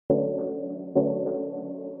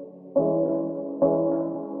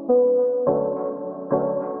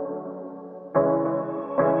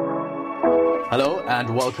Hello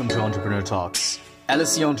and welcome to Entrepreneur Talks,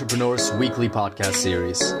 LSE Entrepreneur's weekly podcast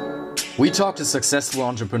series. We talk to successful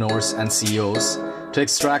entrepreneurs and CEOs to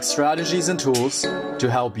extract strategies and tools to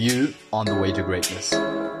help you on the way to greatness.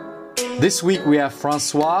 This week we have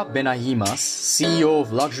Francois Benahimas, CEO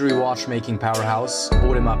of luxury watchmaking powerhouse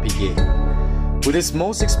Audemars Piguet. With his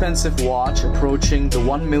most expensive watch approaching the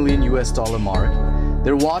 $1 million mark,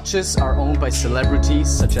 their watches are owned by celebrities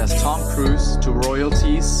such as Tom Cruise to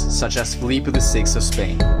royalties such as Felipe VI of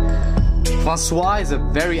Spain. Francois is a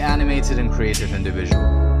very animated and creative individual.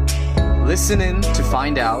 Listen in to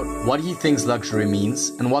find out what he thinks luxury means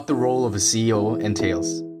and what the role of a CEO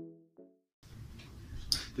entails.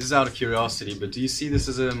 This is out of curiosity, but do you see this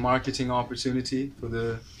as a marketing opportunity for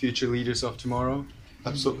the future leaders of tomorrow?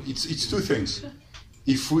 Absolutely. It's two things.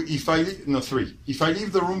 If I leave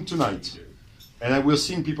the room tonight and I will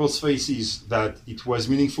see in people's faces that it was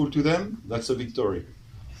meaningful to them, that's a victory.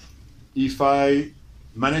 If I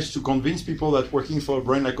manage to convince people that working for a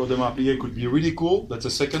brand like Audemars Piguet could be really cool, that's a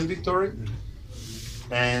second victory.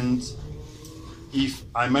 And if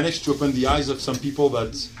I manage to open the eyes of some people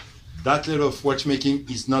that level of watchmaking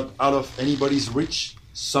is not out of anybody's reach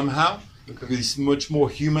somehow, because it's much more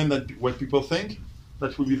human than what people think,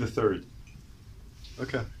 that will be the third.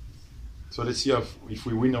 Okay. So let's see if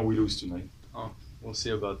we win or we lose tonight. Oh, we'll see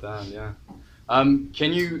about that, yeah.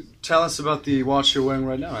 Can you tell us about the watch you're wearing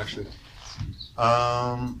right now, actually?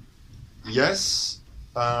 Yes.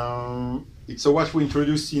 It's a watch we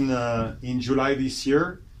introduced in July this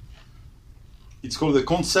year. It's called the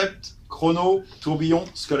Concept Chrono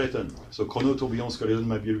Tourbillon Skeleton. So Chrono Tourbillon Skeleton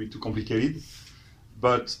might be a little bit too complicated,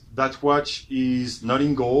 but that watch is not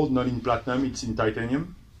in gold, not in platinum, it's in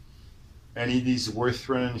titanium. And it is worth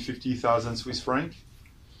 350,000 Swiss francs,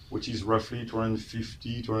 which is roughly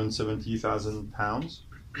 270,000 pounds.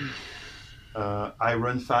 I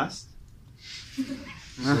run fast,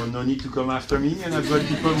 so no need to come after me, and I've got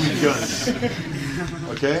people with guns.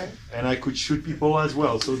 Okay? And I could shoot people as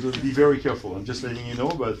well, so be very careful. I'm just letting you know,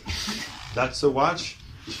 but that's a watch.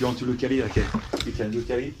 If you want to look at it, okay, you can look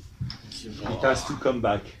at it. It has to come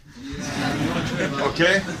back.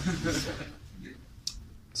 Okay?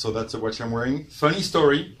 So that's a watch I'm wearing. Funny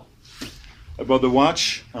story about the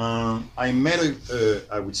watch. I met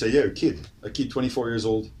a kid, 24 years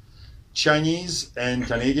old, Chinese and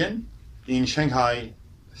Canadian, in Shanghai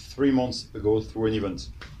 3 months ago through an event.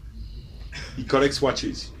 He collects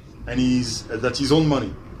watches, and that's his own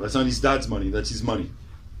money. That's not his dad's money. That's his money.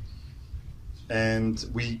 And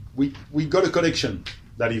we got a collection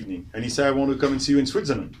that evening, and he said, "I want to come and see you in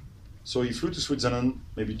Switzerland." So he flew to Switzerland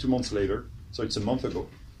maybe 2 months later. So it's a month ago.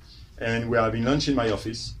 And we are having lunch in my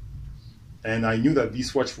office, and I knew that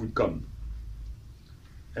this watch would come.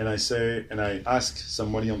 And I asked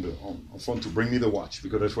somebody on the phone to bring me the watch,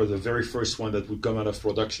 because that was the very first one that would come out of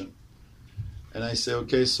production. And I say,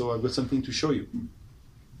 "Okay, so I've got something to show you."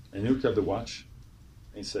 And he looked at the watch,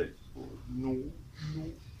 and he said, "Oh, no.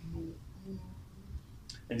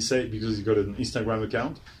 And he said, because he got an Instagram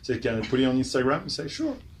account, he said, "Can I put it on Instagram?" I said,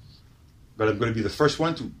 "Sure. But I'm going to be the first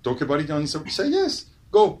one to talk about it on Instagram." He said, "Yes,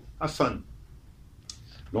 go, have fun."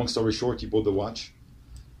 Long story short, he bought the watch,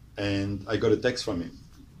 and I got a text from him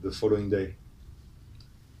the following day.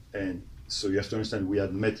 And so you have to understand, we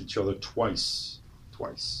had met each other twice.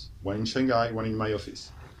 One in Shanghai, one in my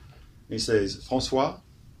office. And he says, "Francois,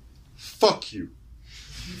 fuck you.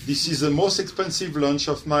 This is the most expensive lunch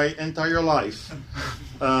of my entire life.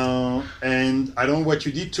 And I don't know what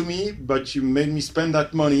you did to me, but you made me spend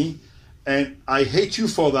that money. And I hate you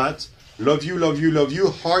for that. Love you, love you, love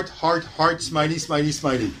you. Heart, heart, heart, smiley, smiley,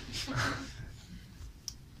 smiley."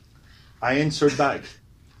 I answered back,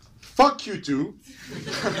 "Fuck you too.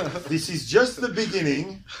 This is just the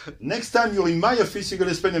beginning. Next time you're in my office, you're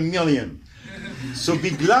going to spend $1 million. So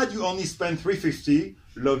be glad you only spent 350.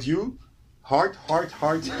 Love you. Heart, heart,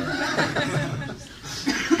 heart."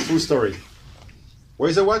 True story.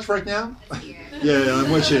 Where's the watch right now? Yeah,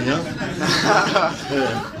 I'm watching, yeah?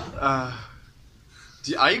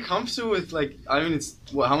 Are you comfortable with,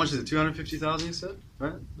 how much is it, 250,000 you said,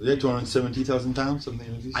 right? Yeah, 270,000 pounds,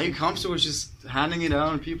 something like this. Are you comfortable with just handing it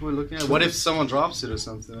out and people are looking at it? What if someone drops it or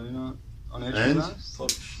something? Are you not on edge of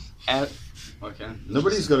that? Okay.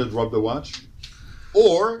 Nobody's going to drop the watch.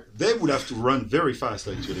 Or they would have to run very fast,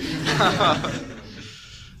 actually.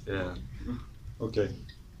 Yeah. Okay.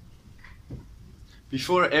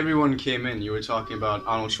 Before everyone came in, you were talking about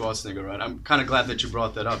Arnold Schwarzenegger, right? I'm kind of glad that you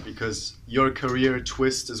brought that up, because your career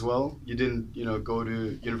twist as well. You didn't, go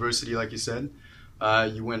to university like you said.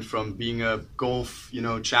 You went from being a golf,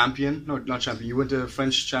 champion. No, not champion. You went to a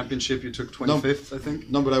French championship. You took 25th, I think.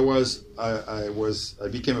 No, but I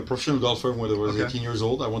became a professional golfer when I was 18 years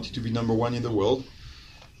old. I wanted to be number one in the world.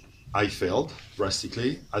 I failed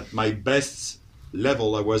drastically. At my best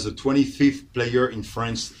level, I was a 25th player in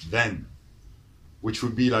France then, which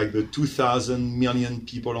would be like the 2,000 million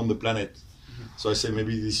people on the planet. So I said,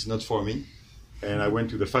 maybe this is not for me. And I went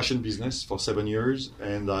to the fashion business for 7 years,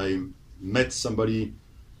 and I met somebody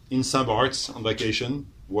in Saint-Barths on vacation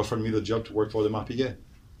who offered me the job to work for Audemars Piguet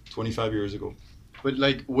 25 years ago. But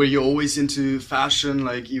were you always into fashion,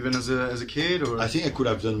 even as a kid? Or? I think I could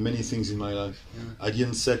have done many things in my life. Yeah. I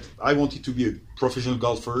didn't set. I wanted to be a professional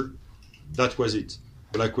golfer. That was it.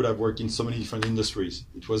 But I could have worked in so many different industries.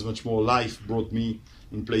 It was much more life brought me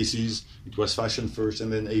in places. It was fashion first,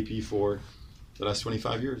 and then AP for the last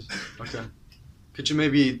 25 years. Okay. Could you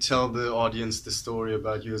maybe tell the audience the story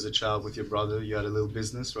about you as a child with your brother? You had a little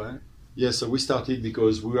business, right? Yeah, so we started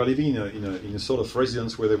because we were living in a sort of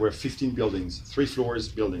residence where there were 15 buildings, 3 floors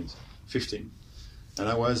buildings, 15. And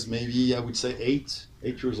I was maybe, I would say 8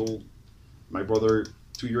 years old. My brother,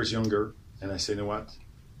 2 years younger. And I said, you know what?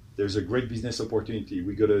 There's a great business opportunity.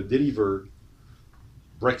 We got to deliver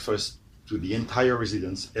breakfast to the entire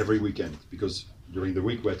residence every weekend because during the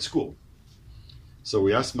week we had school. So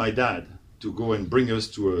we asked my dad to go and bring us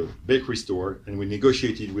to a bakery store, and we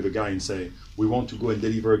negotiated with a guy and say, we want to go and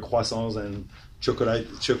deliver croissants and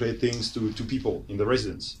chocolate things to people in the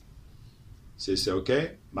residence. So he said,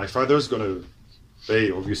 okay, my father's going to pay,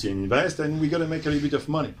 obviously, and invest, and we're going to make a little bit of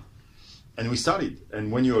money. And we started.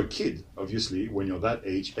 And when you're a kid, obviously, when you're that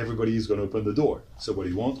age, everybody is going to open the door. So what do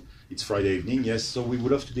you want? It's Friday evening, yes, so we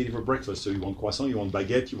would have to deliver breakfast. So you want croissant, you want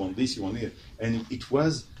baguette, you want this, you want that. And it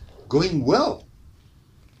was going well.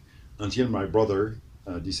 Until my brother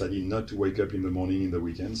decided not to wake up in the morning in the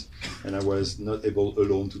weekends, and I was not able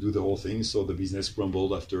alone to do the whole thing, so the business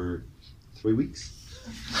crumbled after 3 weeks.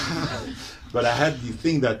 But I had the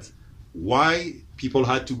thing that why people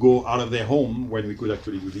had to go out of their home when we could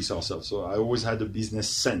actually do this ourselves. So I always had a business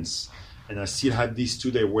sense, and I still had this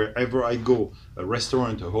today. Wherever I go, a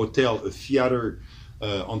restaurant, a hotel, a theater,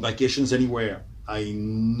 on vacations, anywhere, I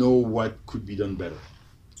know what could be done better.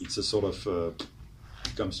 It's a sort of,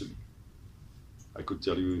 it comes to me. I could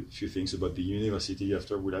tell you a few things about the university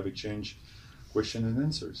after we'll have exchanged questions and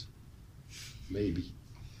answers. Maybe.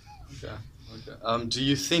 Okay. Do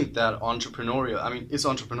you think that entrepreneurial, it's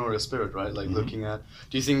entrepreneurial spirit, right? Looking at,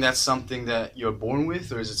 do you think that's something that you're born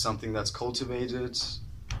with, or is it something that's cultivated?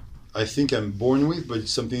 I think I'm born with, but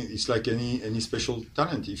it's like any special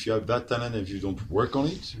talent. If you have that talent and if you don't work on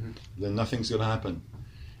it, then nothing's going to happen.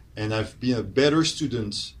 And I've been a better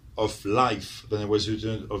student of life than I was a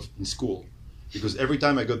student in school. Because every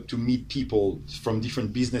time I got to meet people from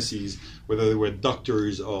different businesses, whether they were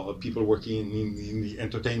doctors or people working in the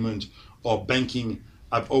entertainment or banking,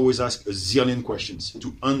 I've always asked a zillion questions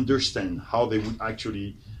to understand how they would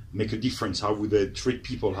actually make a difference. How would they treat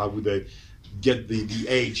people? How would they get the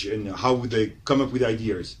age? And how would they come up with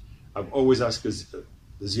ideas? I've always asked a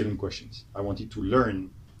zillion questions. I wanted to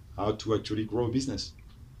learn how to actually grow a business.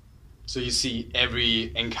 So you see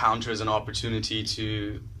every encounter as an opportunity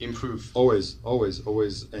to improve. Always,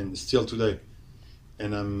 and still today.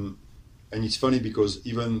 And it's funny because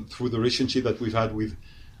even through the relationship that we've had with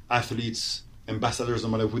athletes, ambassadors, no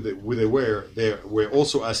matter who they were, they were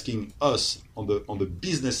also asking us on the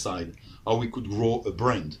business side how we could grow a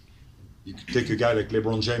brand. You could take a guy like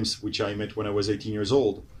LeBron James, which I met when I was 18 years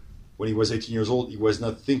old. When he was 18 years old, he was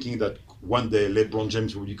not thinking that one day LeBron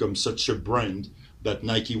James would become such a brand that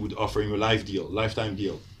Nike would offer him a lifetime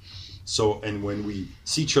deal. So, and when we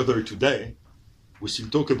see each other today, we still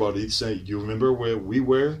talk about it, say, do you remember where we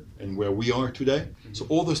were and where we are today? Mm-hmm. So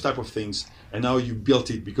all those type of things, and now you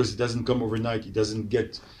built it because it doesn't come overnight. It doesn't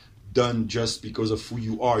get done just because of who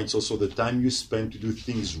you are. It's also the time you spend to do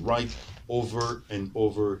things right over and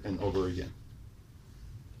over and over again.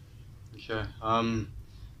 Okay.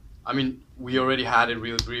 We already had it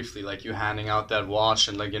real briefly, like you handing out that watch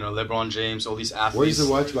and LeBron James, all these athletes. Where's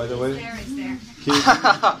the watch, by the way? It's there.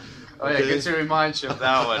 Oh yeah, good to remind you of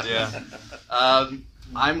that one, yeah.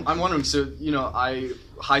 I'm wondering, so,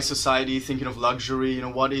 high society, thinking of luxury,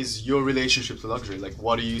 what is your relationship to luxury? Like,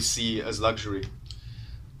 what do you see as luxury?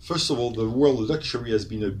 First of all, the word luxury has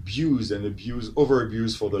been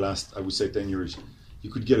over-abused for the last, I would say, 10 years. You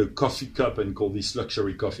could get a coffee cup and call this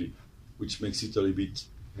luxury coffee, which makes it a little bit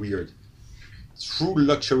weird. True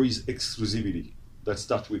luxury is exclusivity. Let's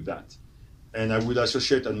start with that. And I would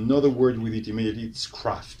associate another word with it immediately. It's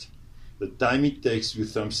craft. The time it takes to do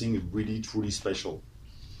something really, truly special.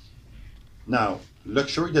 Now,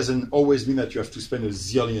 luxury doesn't always mean that you have to spend a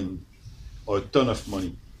zillion or a ton of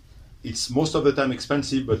money. It's most of the time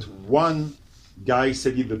expensive, but one guy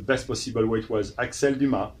said it the best possible way. It was Axel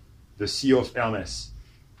Dumas, the CEO of Hermès.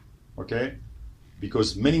 Okay?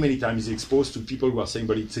 Because many times he's exposed to people who are saying,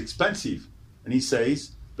 but it's expensive. And he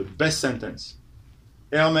says, the best sentence,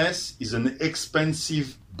 Hermès is an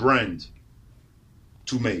expensive brand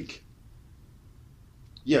to make.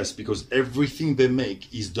 Yes, because everything they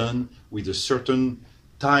make is done with a certain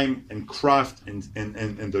time and craft,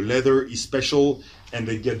 and the leather is special, and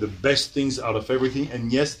they get the best things out of everything.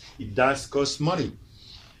 And yes, it does cost money.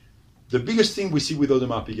 The biggest thing we see with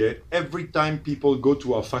Audemars Piguet, every time people go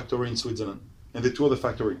to our factory in Switzerland and they tour the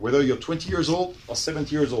factory, whether you're 20 years old or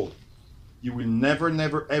 70 years old, you will never,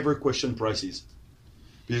 ever question prices.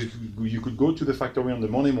 Because you could go to the factory on the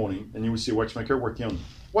Monday morning and you will see a watchmaker working on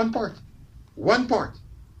one part.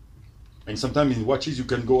 And sometimes in watches you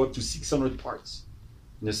can go up to 600 parts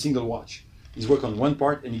in a single watch. He's working on one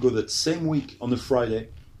part, and he goes that same week on a Friday,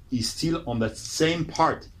 he's still on that same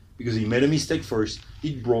part because he made a mistake first,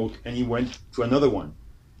 it broke, and he went to another one.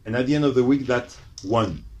 And at the end of the week, that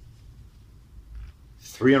one.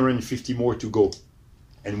 350 more to go.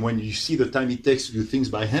 And when you see the time it takes to do things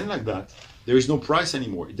by hand like that, there is no price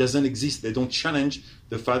anymore. It doesn't exist. They don't challenge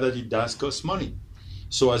the fact that it does cost money.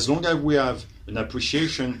 So as long as we have an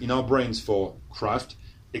appreciation in our brains for craft,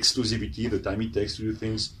 exclusivity, the time it takes to do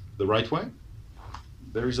things the right way,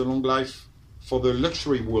 there is a long life for the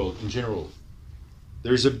luxury world in general.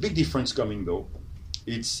 There is a big difference coming though.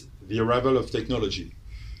 It's the arrival of technology.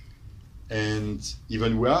 And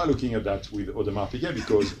even we are looking at that with Audemars Piguet,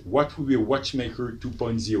 because what would be a watchmaker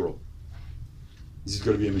 2.0? Is it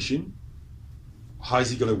going to be a machine? How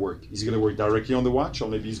is it going to work? Is it going to work directly on the watch, or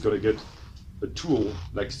maybe he's going to get a tool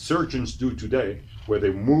like surgeons do today, where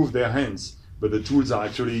they move their hands, but the tools are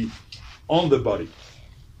actually on the body.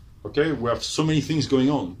 Okay, we have so many things going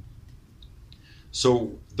on.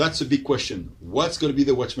 So that's a big question. What's going to be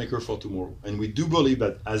the watchmaker for tomorrow? And we do believe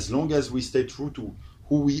that as long as we stay true to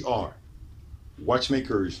who we are,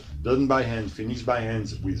 watchmakers done by hand, finished by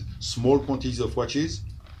hands with small quantities of watches,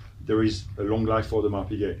 there is a long life for Audemars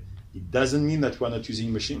Piguet. It doesn't mean that we're not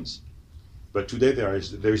using machines. But today there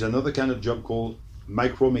is another kind of job called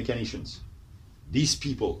micro-mechanicians. These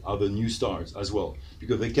people are the new stars as well,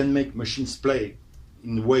 because they can make machines play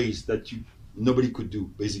in ways that nobody could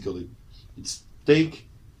do, basically.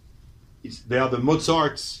 They are the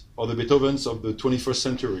Mozarts or the Beethovens of the 21st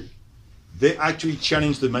century. They actually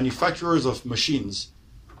challenge the manufacturers of machines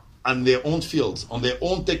on their own fields, on their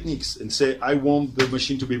own techniques, and say, I want the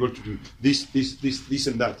machine to be able to do this,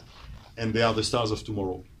 and that. And they are the stars of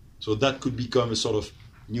tomorrow. So that could become a sort of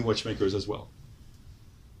new watchmakers as well.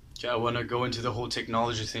 Yeah, I want to go into the whole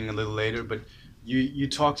technology thing a little later, but you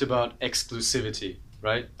talked about exclusivity,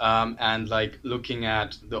 right? And like looking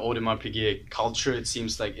at the Audemars Piguet culture, it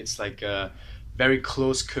seems like it's like a very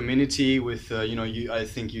close community with, I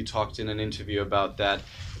think you talked in an interview about that,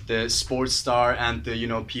 the sports star and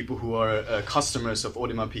the, people who are customers of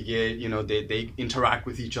Audemars Piguet, they interact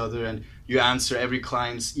with each other, and you answer every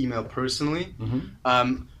client's email personally.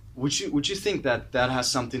 Mm-hmm. Would you think that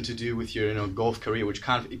has something to do with your golf career, which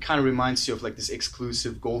kind of reminds you of like this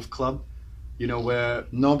exclusive golf club, where?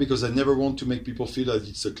 No, because I never want to make people feel that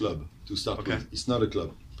it's a club to start with. It's not a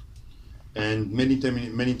club. And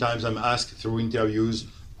many times I'm asked through interviews,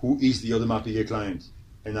 who is the Audemars Piguet client?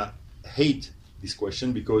 And I hate this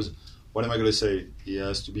question, because what am I going to say? He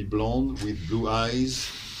has to be blonde with blue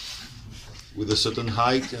eyes, with a certain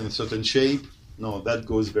height and a certain shape. No, that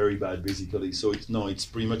goes very bad, basically. So it's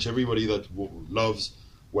pretty much everybody that loves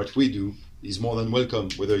what we do is more than welcome,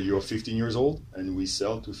 whether you're 15 years old, and we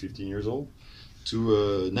sell to 15 years old,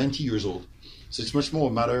 to 90 years old. So it's much more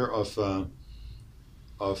a matter of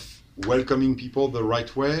welcoming people the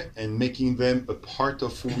right way and making them a part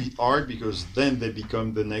of who we are, because then they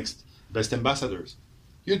become the next best ambassadors.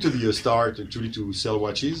 You need to be a star actually to sell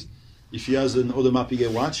watches. If he has an Audemars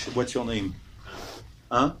Piguet watch, what's your name?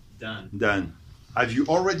 Huh? Dan. Have you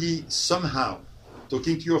already somehow,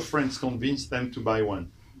 talking to your friends, convinced them to buy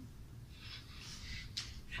one?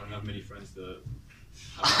 I don't have many friends that...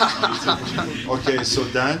 Okay, so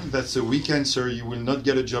Dan, that's a weak answer. You will not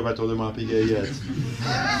get a job at Audemars Piguet yet.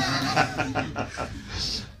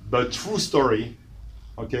 But true story,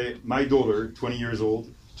 okay, my daughter, 2 years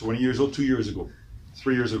old, 2 years ago,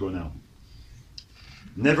 3 years ago now,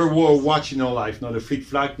 never wore a watch in her life, not a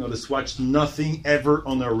flick-flack, not a swatch, nothing ever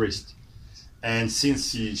on her wrist. And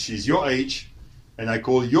since she's your age, and I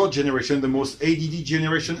call your generation the most ADD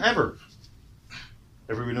generation ever.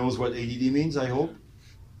 Everybody knows what ADD means, I hope?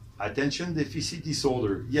 Attention deficit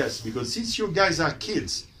disorder. Yes, because since you guys are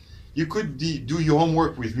kids, you could do your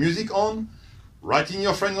homework with music on, writing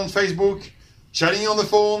your friends on Facebook, chatting on the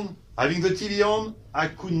phone, having the TV on. I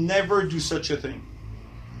could never do such a thing.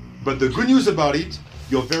 But the good news about it,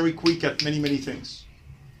 you're very quick at many, many things.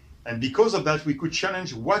 And because of that, we could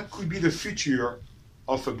challenge what could be the future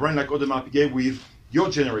of a brand like Audemars Piguet with your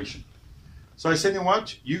generation. So I said, you know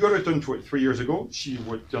what? You got to turn 3 years ago. She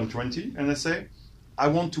would turn 20. And I say, I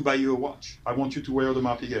want to buy you a watch. I want you to wear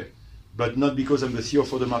Audemars Piguet. But not because I'm the CEO of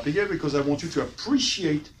Audemars Piguet, because I want you to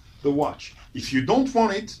appreciate the watch. If you don't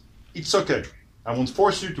want it, it's okay. I won't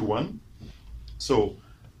force you to one. So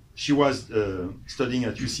she was studying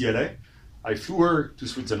at UCLA. I flew her to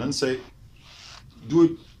Switzerland, say, do a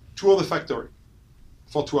tour of the factory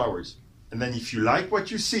for 2 hours. And then if you like what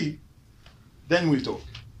you see, then we'll talk.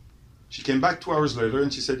 She came back 2 hours later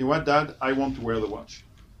and she said, you know what, Dad, I want to wear the watch.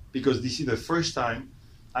 Because this is the first time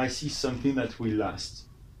I see something that will last.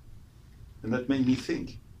 And that made me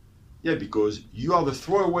think, yeah, because you are the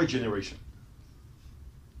throwaway generation.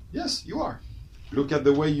 Yes, you are. Look at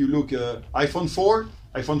the way you look. iPhone 4,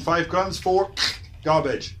 iPhone 5 comes, 4,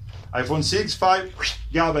 garbage. iPhone 6, 5,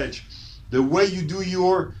 garbage. The way you do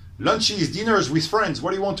your lunches, dinners with friends.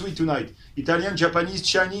 What do you want to eat tonight? Italian, Japanese,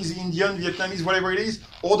 Chinese, Indian, Vietnamese, whatever it is,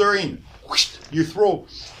 order in. You throw.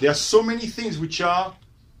 There are so many things which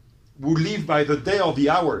live by the day or the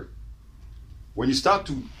hour. When you start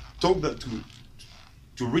to talk that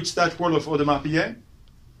to reach that world of Audemars Piguet,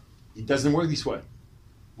 it doesn't work this way.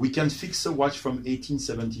 We can fix a watch from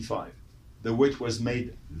 1875, the way it was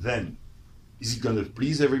made then. Is it going to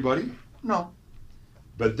please everybody? No.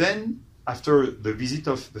 But then, after the visit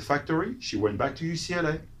of the factory, she went back to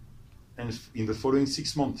UCLA, and in the following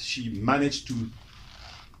 6 months, she managed to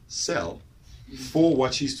sell 4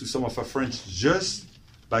 watches to some of her friends just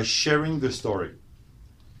by sharing the story.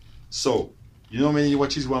 So, you know how many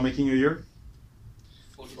watches we are making a year?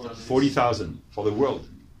 40,000 for the world.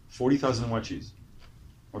 40,000 watches.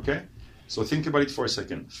 Okay? So think about it for a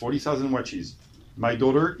second. 40,000 watches. My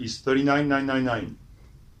daughter is 39,999.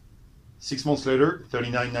 6 months later,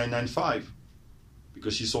 39,995.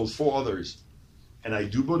 Because she sold 4 others. And I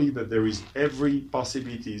do believe that there is every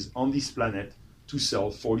possibilities on this planet to sell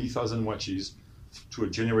 40,000 watches to a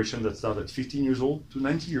generation that started at 15 years old to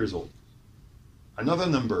 90 years old. Another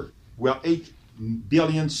number, we are 8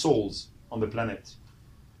 billion souls on the planet.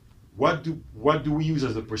 What do we use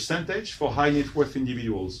as a percentage for high net worth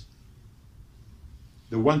individuals?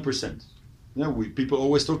 The 1%. You know, people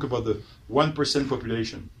always talk about the 1%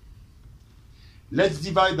 population. Let's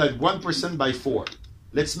divide that 1% by 4.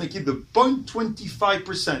 Let's make it the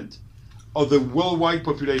 0.25% of the worldwide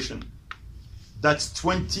population. That's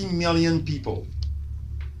 20 million people.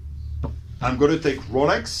 I'm going to take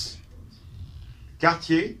Rolex,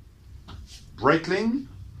 Cartier, Breitling,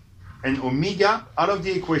 and Omega out of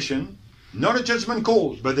the equation. Not a judgment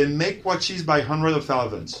call, but they make watches by hundreds of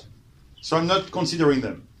thousands. So I'm not considering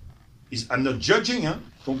them. I'm not judging,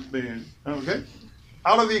 okay?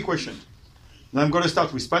 Out of the equation. Now I'm going to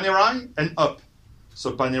start with Panerai and up.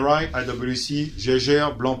 So Panerai, IWC,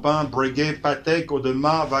 Jaeger, Blancpain, Breguet, Patek,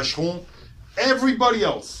 Audemars, Vacheron, everybody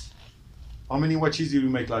else. How many watches did we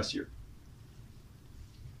make last year?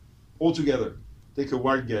 All together. Take a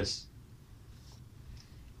wild guess.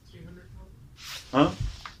 300,000. Huh?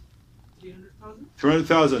 300,000?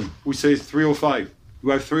 300,000. Who says 305? You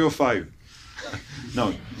have 305.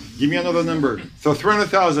 No. Give me another number. So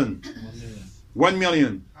 300,000. 1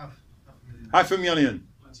 million. Half a million.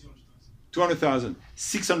 200,000.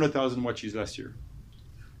 600,000 watches last year.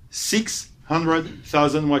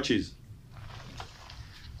 600,000 watches.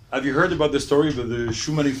 Have you heard about the story of the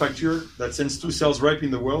shoe manufacturer that sends 2 sales reps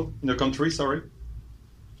in the country, sorry?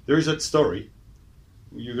 There is that story.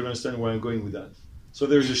 You're going to understand where I'm going with that. So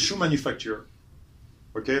there's a shoe manufacturer,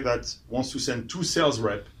 okay, that wants to send 2 sales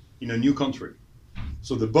reps in a new country.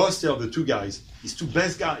 So the boss tells the 2 guys, his 2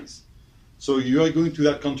 best guys, so you are going to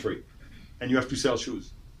that country and you have to sell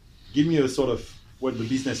shoes. Give me a sort of what the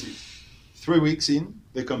business is. 3 weeks in,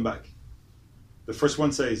 they come back. The first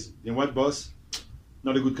one says, you know what, boss?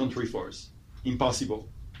 Not a good country for us. Impossible.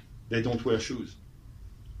 They don't wear shoes.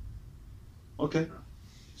 Okay.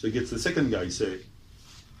 So he gets the second guy, say,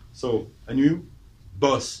 so, and you?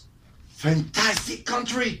 Boss. Fantastic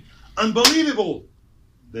country. Unbelievable.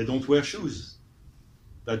 They don't wear shoes.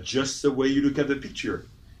 That's just the way you look at the picture.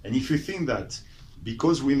 And if you think that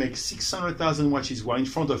because we make 600,000 watches, we're in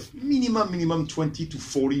front of minimum 20 to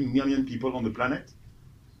 40 million people on the planet,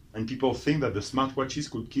 and people think that the smartwatches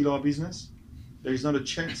could kill our business, there is not a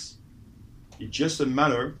chance. It's just a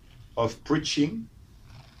matter of preaching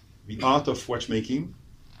the art of watchmaking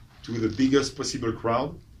to the biggest possible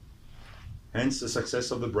crowd, hence the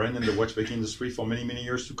success of the brand and the watchmaking industry for many, many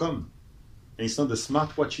years to come. And it's not the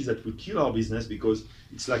smartwatches that will kill our business, because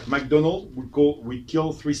it's like McDonald's we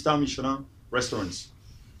kill 3-star Michelin restaurants.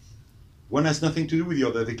 One has nothing to do with the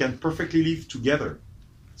other. They can perfectly live together.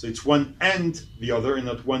 So it's one and the other, and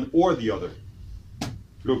not one or the other.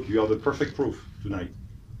 Look, you are the perfect proof tonight.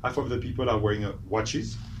 Half of the people are wearing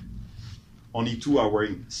watches. Only 2 are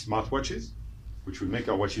wearing smartwatches, which will make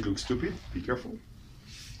our watches look stupid. Be careful.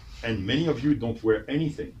 And many of you don't wear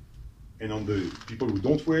anything. And on the people who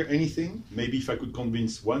don't wear anything, maybe if I could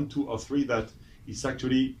convince 1, 2, or 3 that it's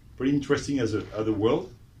actually pretty interesting as a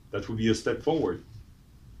world, that would be a step forward.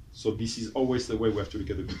 So this is always the way we have to look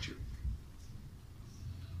at the picture.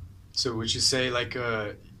 So would you say like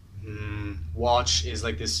a watch is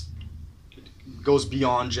like this, goes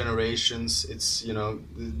beyond generations? It's, you know,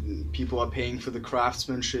 the people are paying for the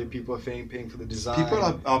craftsmanship, people are paying for the design.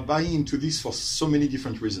 People are buying into this for so many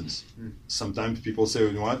different reasons. Sometimes people say,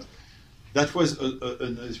 you know what, that was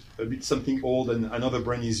a bit something old, and another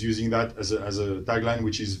brand is using that as a tagline,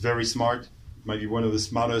 which is very smart. It might be one of the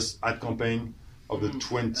smartest ad campaign of the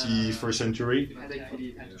 21st century.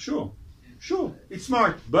 Sure, it's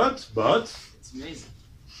smart, but It's amazing.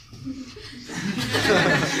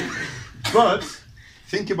 but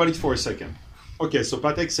think about it for a second. Okay, so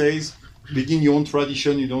Patek says, begin your own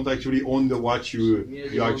tradition. You don't actually own the watch.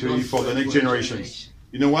 You actually for the next generations.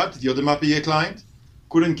 You know what? The Audemars Piguet client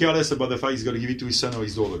couldn't care less about the fact he's going to give it to his son or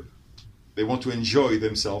his daughter. They want to enjoy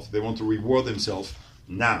themselves. They want to reward themselves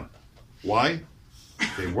now. Why?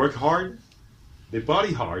 They work hard. They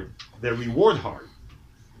party hard. They reward hard.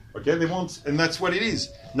 Okay, they want, and that's what it is.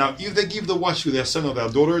 Now, if they give the watch to their son or their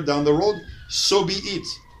daughter down the road, so be it.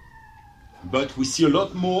 But we see a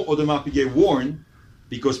lot more Audemars Piguet worn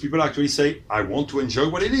because people actually say, I want to enjoy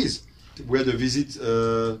what it is. We had a visit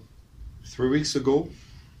 3 weeks ago.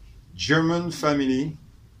 German family.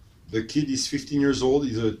 The kid is 15 years old.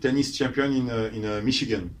 He's a tennis champion in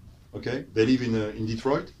Michigan. Okay, they live in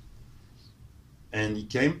Detroit. And he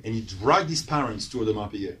came and he dragged his parents to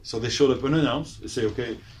Audemars Piguet. So they showed up unannounced. They say,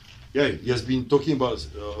 okay, yeah, he has been talking about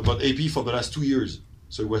AP for the last 2 years.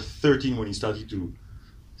 So he was 13 when he started to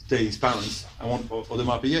tell his parents, I want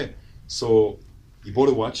Audemars Piguet. So he bought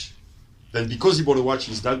a watch. Then because he bought a watch,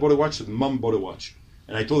 his dad bought a watch, and mom bought a watch.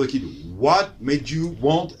 And I told the kid, what made you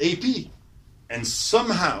want AP? And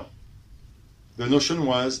somehow the notion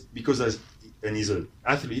was, because and he's an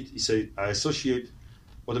athlete, he said, I associate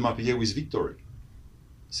Audemars Piguet with victory.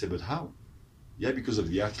 I said, but how? Yeah, because of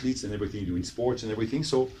the athletes and everything, doing sports and everything.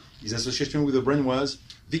 So his association with the brand was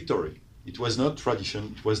victory. It was not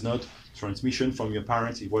tradition. It was not transmission from your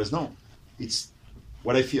parents. It was no. It's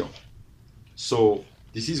what I feel. So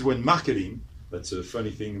this is when marketing, that's a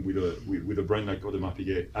funny thing with a brand like Audemars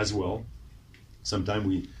Piguet as well. Sometimes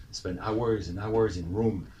we spend hours and hours in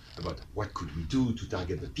room about what could we do to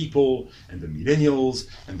target the people and the millennials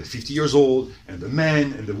and the 50 years old and the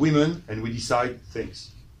men and the women, and we decide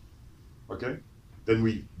things. Okay? Then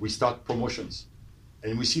we start promotions.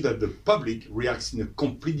 And we see that the public reacts in a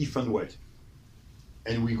completely different way.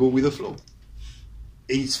 And we go with the flow.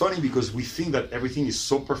 And it's funny because we think that everything is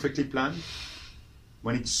so perfectly planned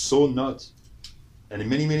when it's so not. And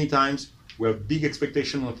many, many times we have big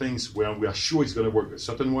expectations on things where we are sure it's going to work a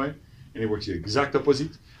certain way, and it works the exact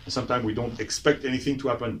opposite. And sometimes we don't expect anything to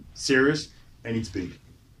happen serious, and it's big.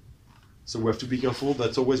 So we have to be careful.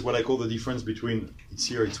 That's always what I call the difference between, it's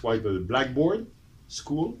here, it's white, but the blackboard,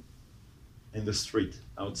 school, and the street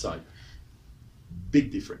outside.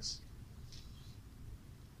 Big difference.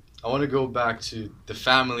 I want to go back to the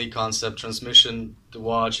family concept, transmission, the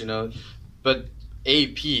watch, you know, but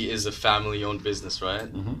AP is a family-owned business,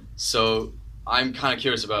 right? Mm-hmm. So I'm kind of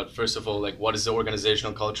curious about, first of all, like, what is the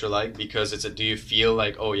organizational culture like? Because do you feel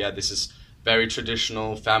like, oh yeah, this is very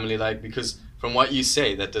traditional, family-like? Because from what you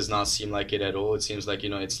say, that does not seem like it at all. It seems like, you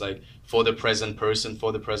know, it's like for the present person,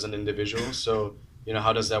 for the present individual. So, you know,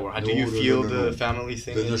 how does that work? How do you feel the family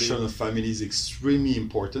thing? The notion of family is extremely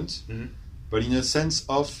important, but in a sense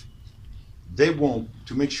of they want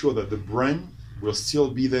to make sure that the brand will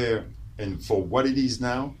still be there and for what it is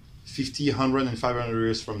now, 50, 100, and 500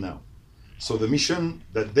 years from now. So the mission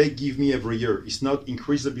that they give me every year is not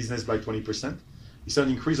increase the business by 20%. It's not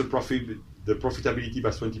increase the profitability by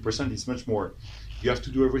 20%. It's much more. You have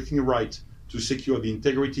to do everything right to secure the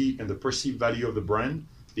integrity and the perceived value of the brand,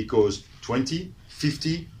 because 20,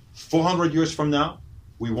 50, 400 years from now,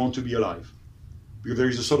 we want to be alive. Because there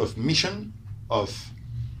is a sort of mission of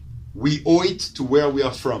we owe it to where we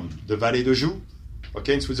are from, the Vallée de Joux,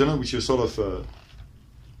 okay, in Switzerland, which is sort of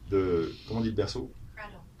the, comment dit berceau?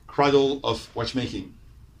 Cradle of watchmaking.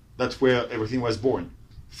 That's where everything was born.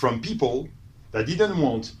 From people that didn't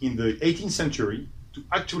want, in the 18th century, to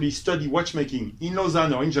actually study watchmaking in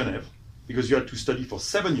Lausanne or in Geneva, because you had to study for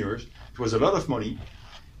 7 years. It was a lot of money.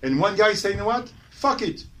 And one guy said, you know what? Fuck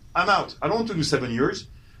it. I'm out. I don't want to do 7 years.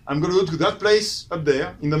 I'm going to go to that place up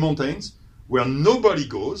there in the mountains where nobody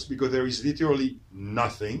goes because there is literally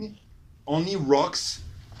nothing, only rocks,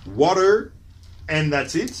 water, and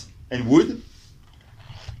that's it, and wood.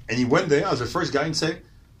 And he went there as the first guy and said,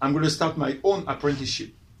 I'm going to start my own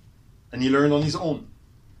apprenticeship. And he learned on his own.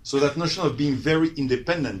 So that notion of being very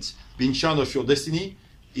independent, being child of your destiny,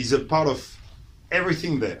 is a part of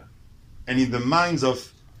everything there. And in the minds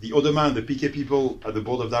of the other man, the PK people at the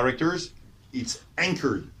board of directors, it's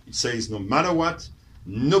anchored. It says, no matter what,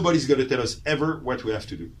 nobody's going to tell us ever what we have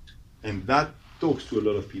to do. And that talks to a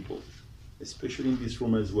lot of people, especially in this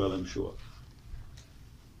room as well, I'm sure.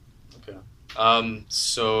 Okay.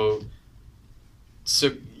 So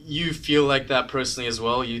you feel like that personally as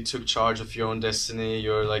well? You took charge of your own destiny.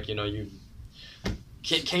 You're like, you...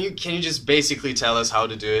 Can you just basically tell us how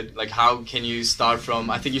to do it? Like, how can you start from...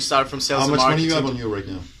 I think you started from sales and marketing. How much money you have on you right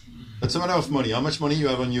now? That's a matter of money. How much money you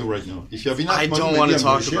have on you right now? If you have enough money... I don't want to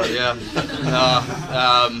talk about it,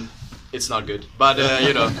 yeah. It's not good. But,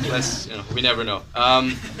 we never know.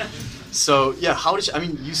 So, yeah, how did you... I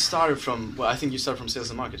mean, you started from... Well, I think you started from sales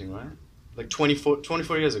and marketing, right? Like 24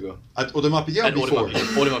 years ago. At Audemars Piguet or before?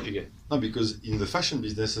 Audemars Piguet. No, because in the fashion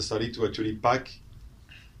business, I started to actually pack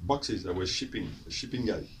boxes. I was shipping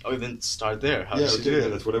guy. Oh, you didn't start there. How Yeah, did you do okay, it?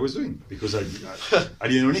 that's what I was doing. Because I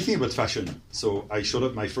didn't know anything about fashion. So I showed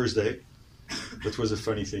up my first day. That was a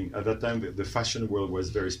funny thing. At that time, the fashion world was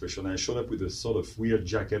very special. And I showed up with a sort of weird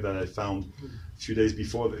jacket that I found a few days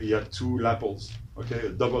before. He had 2 lapels, okay? A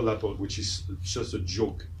double lapel, which is just a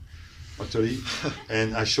joke, actually.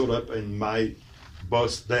 And I showed up, and my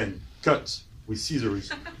boss then cut with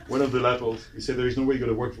scissors one of the lapels. He said, there is no way you're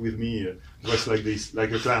going to work with me dressed like this,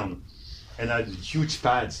 like a clown. And I had huge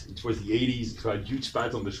pads. It was the 80s, so I had huge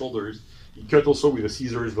pads on the shoulders. He cut also with the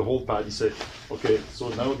scissors the whole pad. He said, okay, so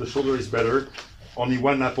now the shoulder is better. Only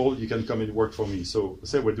 1 lapel, you can come and work for me. So I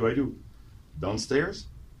said, what do I do? Downstairs,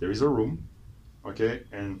 there is a room, okay?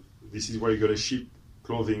 And this is where you're going to ship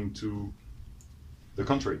clothing to the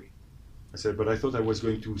country. I said, but I thought I was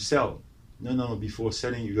going to sell. No, before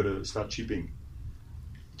selling, you got to start shipping.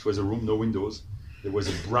 It was a room, no windows. There was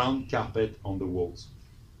a brown carpet on the walls.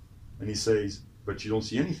 And he says, but you don't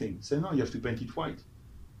see anything. I said, no, you have to paint it white.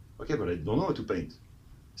 Okay, but I don't know how to paint.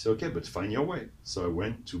 I said, okay, but find your way. So I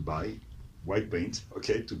went to buy white paint,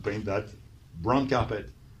 okay, to paint that brown carpet.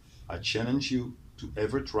 I challenge you to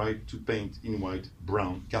ever try to paint in white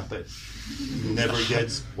brown carpet. Never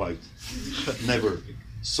gets white. Never.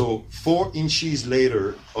 So 4 inches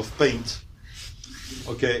later of paint,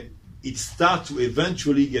 okay, it started to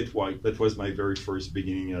eventually get white. That was my very first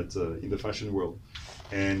beginning in the fashion world.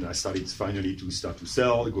 And I started finally to start to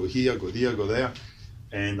sell, go here, go there, go there.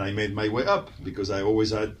 And I made my way up because I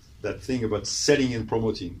always had that thing about selling and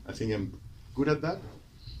promoting. I think I'm good at that.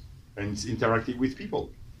 And it's interacting with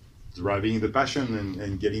people, driving the passion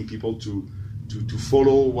and getting people to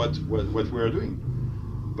follow what we are doing.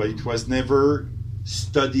 But it was never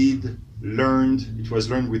studied, learned. It was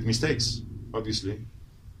learned with mistakes, obviously.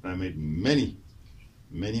 I made many.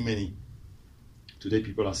 Today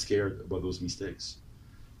people are scared about those mistakes.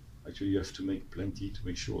 Actually, you have to make plenty to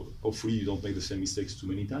make sure. Hopefully, you don't make the same mistakes too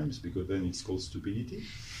many times because then it's called stupidity.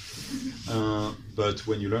 But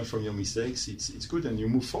when you learn from your mistakes, it's good and you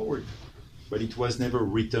move forward. But it was never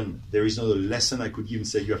written. There is not a lesson I could give and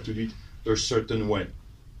say you have to do it a certain way.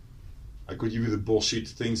 I could give you the bullshit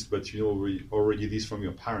things, but you know already this from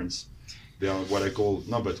your parents. They are what I call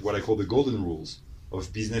the golden rules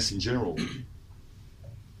of business in general.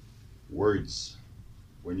 Words.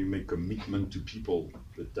 When you make commitment to people,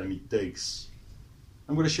 the time it takes.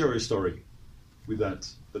 I'm going to share a story with that.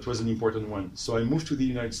 That was an important one. So I moved to the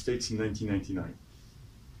United States in 1999.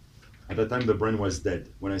 At that time, the brand was dead.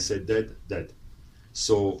 When I said dead.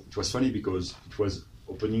 So it was funny because it was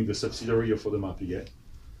opening the subsidiary of Audemars Piguet.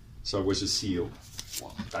 So I was a CEO,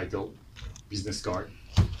 title, business card.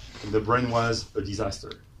 And the brand was a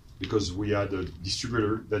disaster because we had a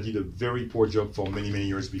distributor that did a very poor job for many, many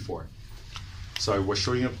years before. So I was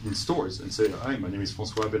showing up in stores and saying, hi, my name is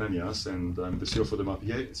François Benamias, and I'm the CEO of Audemars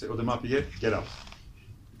Piguet. I say, Audemars Piguet, get out.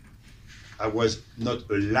 I was not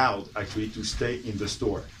allowed, actually, to stay in the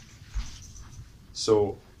store.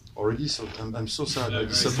 So, already, I'm so sad. I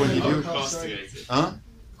disappointed you. Huh?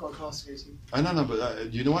 Got castigated. No,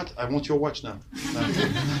 but you know what? I want your watch now.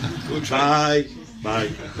 Bye.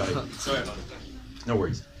 Sorry about that. No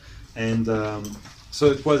worries. And so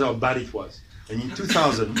it was how bad it was. And in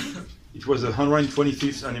 2000, it was the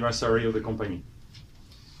 125th anniversary of the company.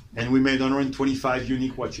 And we made 125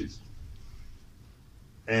 unique watches.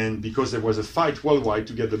 And because there was a fight worldwide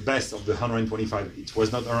to get the best of the 125, it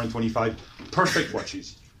was not 125 perfect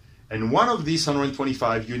watches. And one of these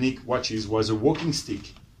 125 unique watches was a walking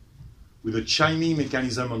stick with a chiming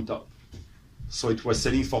mechanism on top. So it was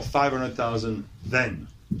selling for 500,000 then,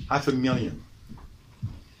 $500,000.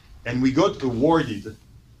 And we got awarded,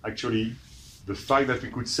 actually, the fact that we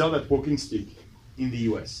could sell that walking stick in the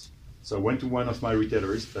US. So I went to one of my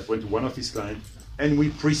retailers, that went to one of his clients, and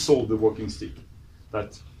we pre-sold the walking stick.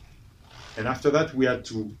 And after that, we had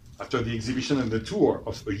to, after the exhibition and the tour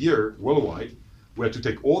of a year worldwide, we had to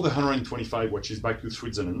take all the 125 watches back to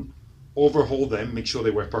Switzerland, overhaul them, make sure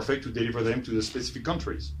they were perfect to deliver them to the specific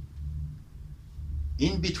countries.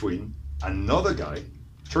 In between, another guy,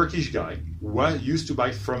 Turkish guy, who used to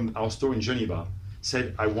buy from our store in Geneva,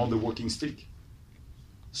 said, I want the walking stick.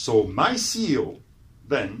 So my CEO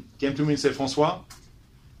then came to me and said, Francois,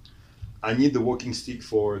 I need the walking stick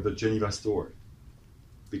for the Geneva store,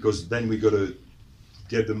 because then we got to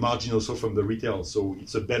get the margin also from the retail, so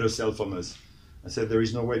it's a better sell from us. I said, there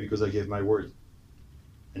is no way, because I gave my word.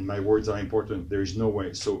 And my words are important. There is no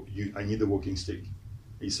way. So I need the walking stick.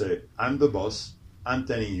 He said, I'm the boss. I'm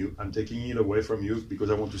telling you, I'm taking it away from you because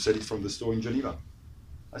I want to sell it from the store in Geneva.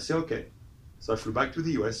 I said, okay. So I flew back to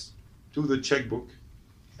the US, took the checkbook,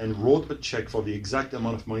 and wrote a check for the exact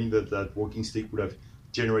amount of money that that walking stick would have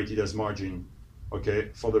generated as margin, okay,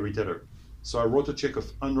 for the retailer. So I wrote a check of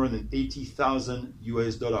 180,000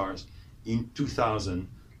 US dollars in 2000,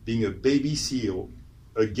 being a baby CEO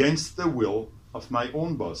against the will of my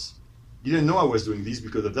own boss. Didn't know I was doing this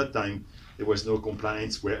because at that time there was no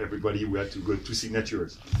compliance where everybody we had to go 2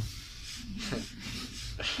 signatures.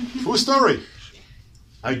 True story.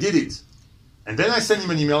 I did it. And then I sent him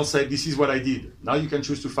an email, said, this is what I did. Now you can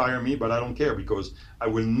choose to fire me, but I don't care because I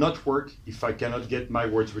will not work if I cannot get my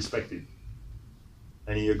words respected.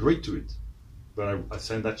 And he agreed to it. But I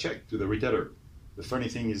sent that check to the retailer. The funny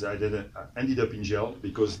thing is I ended up in jail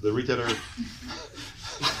because the retailer,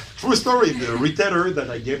 true story, the retailer that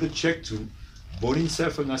I gave the check to bought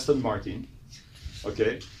himself an Aston Martin,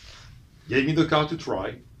 okay, gave me the car to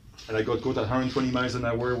try, and I got caught at 120 miles an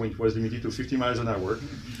hour when it was limited to 50 miles an hour.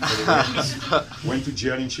 And went to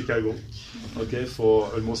jail in Chicago, okay,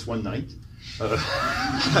 for almost one night. So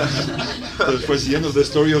it was the end of the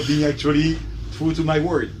story of being actually true to my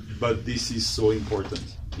word. But this is so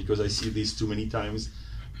important because I see this too many times.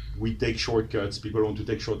 We take shortcuts. People want to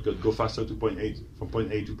take shortcuts, go faster to point A, from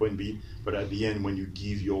point A to point B. But at the end, when you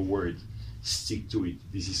give your word, stick to it.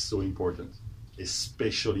 This is so important,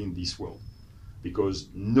 especially in this world, because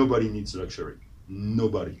nobody needs luxury.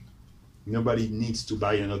 Nobody needs to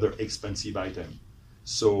buy another expensive item.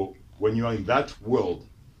 So when you are in that world,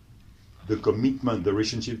 the commitment, the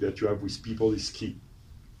relationship that you have with people is key.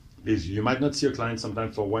 Because you might not see a client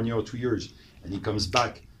sometimes for 1 year or 2 years, and he comes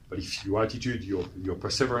back. But if your attitude, your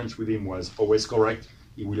perseverance with him was always correct,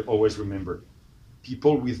 he will always remember.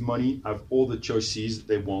 People with money have all the choices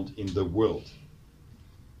they want in the world.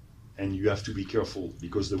 And you have to be careful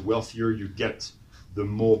because the wealthier you get, the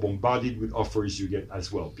more bombarded with offers you get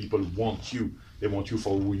as well. People want you. They want you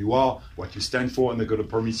for who you are, what you stand for, and they're going to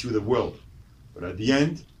promise you the world. But at the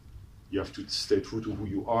end, you have to stay true to who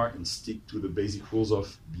you are and stick to the basic rules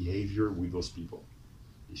of behavior with those people.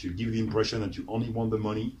 If you give the impression that you only want the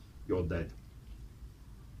money, you're dead.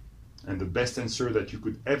 And the best answer that you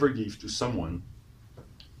could ever give to someone,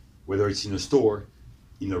 whether it's in a store,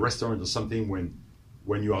 in a restaurant or something,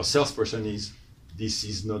 when you are a salesperson is, this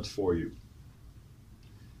is not for you.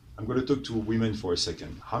 I'm going to talk to women for a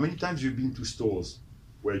second. How many times have you been to stores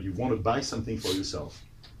where you want to buy something for yourself,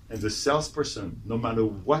 and the salesperson, no matter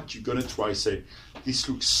what you're going to try, say, this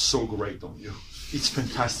looks so great on you. It's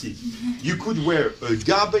fantastic. You could wear a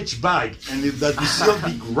garbage bag and that would still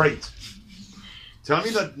be great. Tell me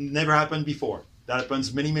that never happened before. That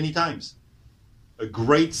happens many, many times. A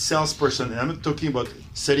great salesperson, and I'm not talking about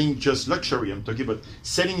selling just luxury, I'm talking about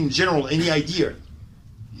selling in general, any idea.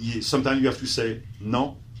 Sometimes you have to say,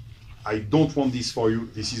 no, I don't want this for you.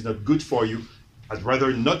 This is not good for you. I'd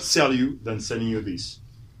rather not sell you than selling you this.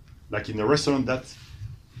 Like in a restaurant,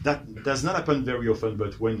 that does not happen very often,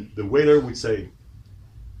 but when the waiter would say,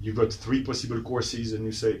 you've got 3 possible courses, and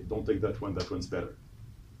you say, don't take that one's better.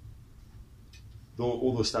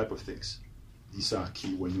 All those type of things. These are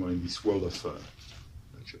key when you are in this world of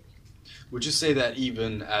luxury. Would you say that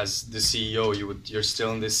even as the CEO, you're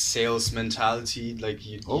still in this sales mentality, like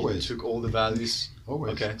you took all the values?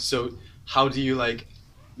 Always. Okay, so how do you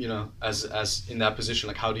as in that position,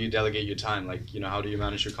 like how do you delegate your time? Like, how do you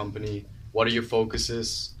manage your company? What are your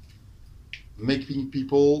focuses? Making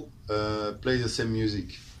people play the same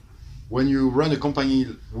music. When you run a company,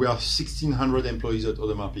 we have 1,600 employees at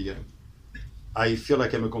Audemars Piguet. I feel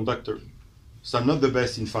like I'm a conductor. So I'm not the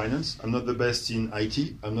best in finance. I'm not the best in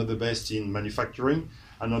IT. I'm not the best in manufacturing.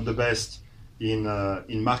 I'm not the best in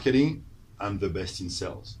marketing. I'm the best in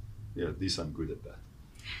sales. Yeah, this I'm good at that.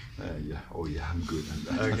 I'm good at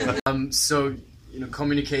that. Okay. So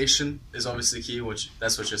communication is obviously key.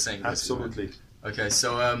 That's what you're saying. Absolutely. Right? Okay.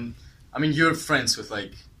 So I mean, you're friends with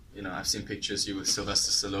I've seen pictures you with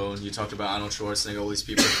Sylvester Stallone. You talked about Arnold Schwarzenegger. All these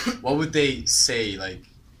people. What would they say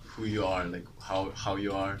who you are, how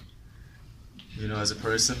you are? As a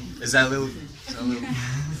person, is that a little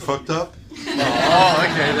fucked up? Oh,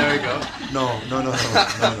 okay, there we go. No.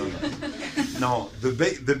 No, the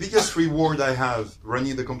biggest reward I have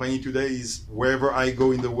running the company today is wherever I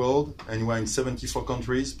go in the world, and we're in 74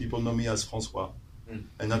 countries, people know me as François,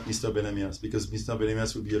 and not Mr. Benamias, because Mr.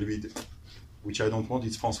 Benamias would be a little bit, which I don't want,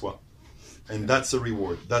 it's François. And that's a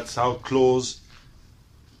reward. That's how close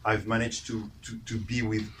I've managed to be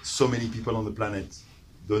with so many people on the planet.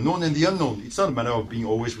 The known and the unknown. It's not a matter of being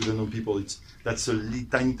always with the known people. That's a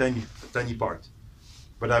tiny part.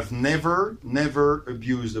 But I've never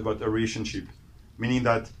abused about a relationship. Meaning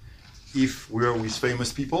that if we're with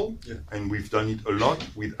famous people, and we've done it a lot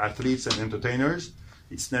with athletes and entertainers,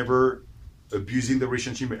 it's never abusing the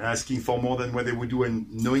relationship and asking for more than what they would do, and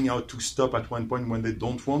knowing how to stop at one point when they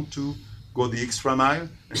don't want to go the extra mile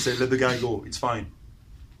and say, let the guy go, it's fine.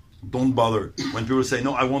 Don't bother. When people say,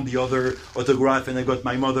 no, I want the other autograph, and I got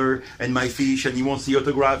my mother and my fish, and he wants the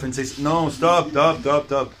autograph, and says, no, stop.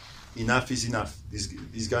 Enough is enough.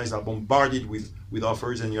 These guys are bombarded with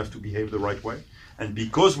offers, and you have to behave the right way. And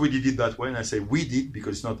because we did it that way, and I say we did,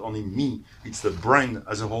 because it's not only me, it's the brand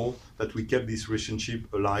as a whole, that we kept this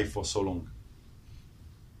relationship alive for so long.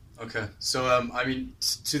 Okay. So, I mean,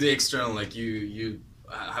 to the external, you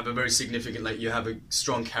have a very significant, you have a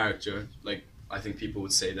strong character, I think people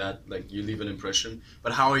would say that, you leave an impression.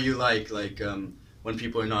 But how are you when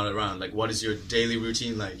people are not around? What is your daily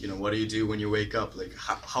routine like? What do you do when you wake up?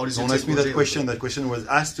 How does it? Don't ask me that question. That question was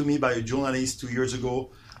asked to me by a journalist 2 years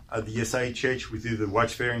ago at the SIHH. We do the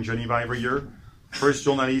watch fair in Geneva every year. First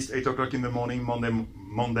journalist, 8 o'clock in the morning,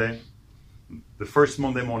 Monday. The first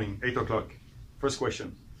Monday morning, 8 o'clock. First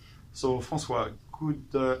question. So, François, could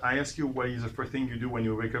I ask you what is the first thing you do when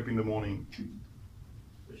you wake up in the morning?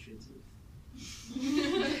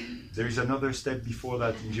 There is another step before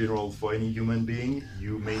that in general for any human being.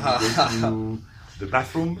 You may go to the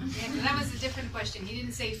bathroom. Yeah, that was a different question. He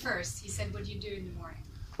didn't say first. He said what you do in the morning.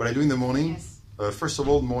 What I do in the morning? Yes. First of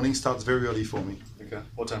all, the morning starts very early for me. Okay.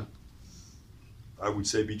 What time? I would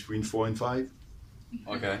say between 4 and 5.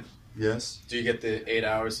 Okay. Yes. Do you get the 8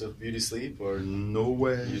 hours of beauty sleep, or no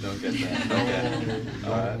way? You don't get that.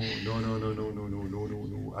 No.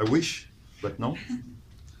 I wish, but no.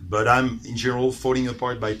 But I'm, in general, falling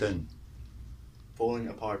apart by 10. Falling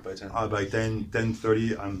apart by 10? By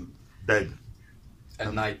 10:30, I'm dead.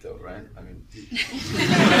 At night, though, right? I mean...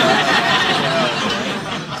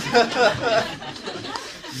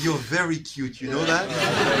 You're very cute, you know that?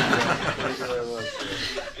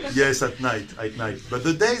 Yes, at night. But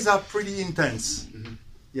the days are pretty intense. Mm-hmm.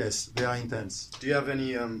 Yes, they are intense. Do you have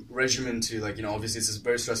any regimen to, obviously it's a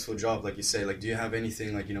very stressful job, like you say, do you have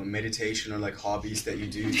anything, meditation or, hobbies that you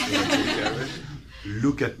do to take care of it?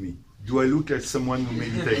 Look at me. Do I look like someone who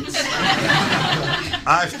meditates?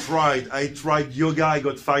 I tried yoga, I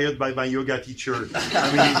got fired by my yoga teacher.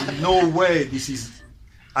 I mean, no way,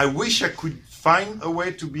 I wish I could find a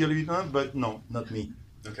way to be a little bit more, but no, not me.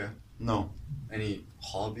 Okay. No. Any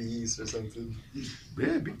hobbies or something?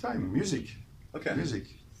 Yeah, big time. Music. Okay. Music.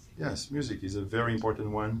 Yes, music is a very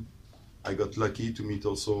important one. I got lucky to meet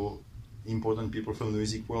also important people from the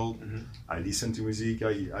music world. Mm-hmm. I listen to music.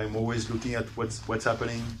 I'm always looking at what's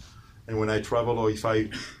happening. And when I travel, or if I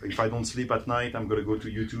don't sleep at night, I'm gonna go to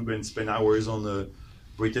YouTube and spend hours on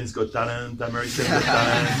Britain's Got Talent, American Got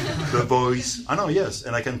Talent, The Voice. I know, yes,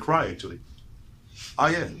 and I can cry actually.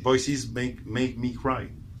 Yeah, voices make me cry.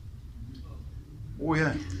 Oh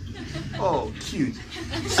yeah. Oh, cute.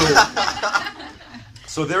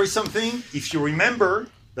 So there is something, if you remember,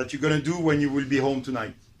 that you're gonna do when you will be home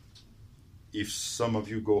tonight. If some of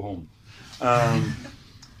you go home.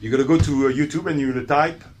 You're going to go to YouTube and you're going to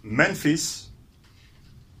type Memphis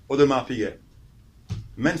Audemars Piguet.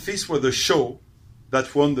 Memphis was the show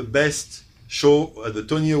that won the best show at the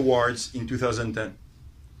Tony Awards in 2010.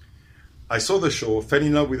 I saw the show, fell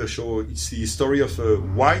in love with the show. It's the story of a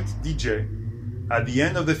white DJ at the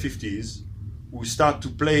end of the 50s who started to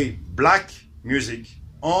play black music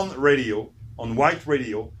on radio, on white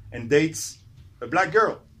radio, and dates a black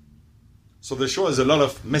girl. So the show has a lot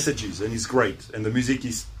of messages, and it's great, and the music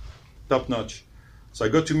is top-notch. So I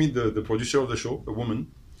got to meet the producer of the show, a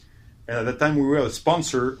woman, and at that time we were a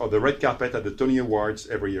sponsor of the red carpet at the Tony Awards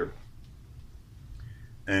every year.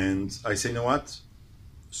 And I say, you know what?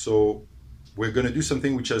 So we're going to do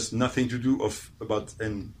something which has nothing to do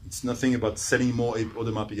and it's nothing about selling more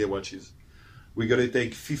Audemars Piguet watches. We're going to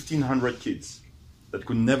take 1,500 kids that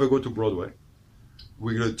could never go to Broadway.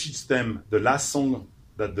 We're going to teach them the last song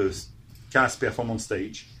that the cast perform on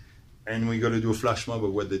stage, and we're going to do a flash mob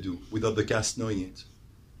of what they do without the cast knowing it.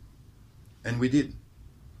 And we did.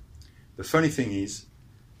 The funny thing is,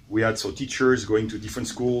 we had teachers going to different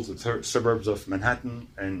schools, the suburbs of Manhattan,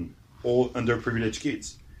 and all underprivileged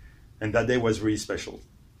kids. And that day was really special.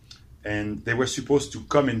 And they were supposed to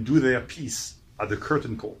come and do their piece at the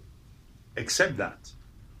curtain call. Except that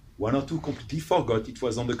one or two completely forgot it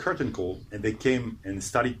was on the curtain call, and they came and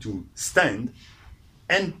started to stand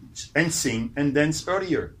and sing and dance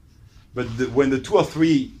earlier. But when the 2 or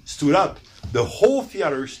 3 stood up, the whole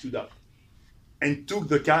theater stood up and took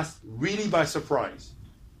the cast really by surprise.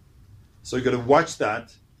 So you got to watch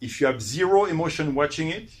that. If you have zero emotion watching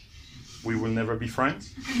it, we will never be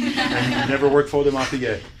friends, and you will never work for Audemars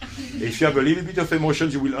Piguet. If you have a little bit of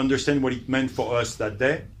emotions, you will understand what it meant for us that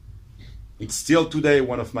day. It's still today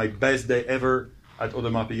one of my best days ever at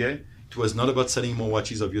Audemars Piguet. It was not about selling more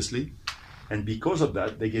watches, obviously, and because of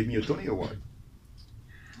that, they gave me a Tony Award.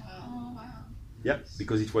 Oh, wow. Yeah,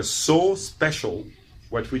 because it was so special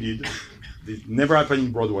what we did. It never happened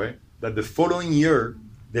in Broadway. That the following year,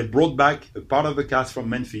 they brought back a part of the cast from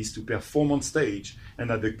Memphis to perform on stage, and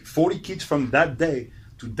had the 40 kids from that day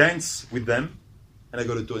to dance with them, and I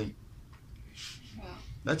got a Tony. Wow.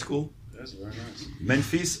 That's cool. That's very nice.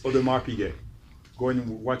 Memphis Audemars Piguet. Go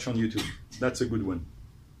and watch on YouTube. That's a good one.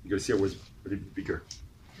 You can see I was a little bit bigger.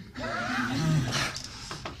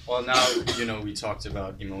 Well, now, we talked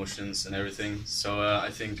about emotions and everything. So I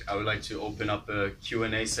think I would like to open up a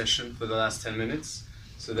Q&A session for the last 10 minutes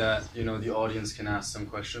so that, the audience can ask some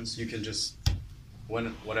questions. You can just,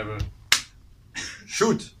 whatever.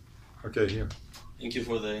 Shoot! Okay, here. Thank you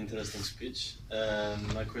for the interesting speech.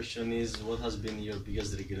 My question is, what has been your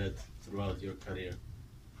biggest regret throughout your career?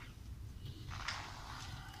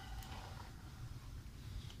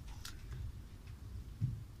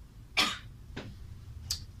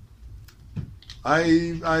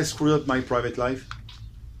 I screwed up my private life.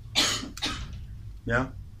 Yeah.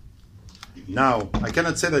 Now, I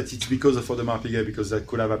cannot say that it's because of Audemars Piguet, because that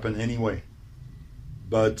could have happened anyway.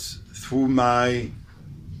 But through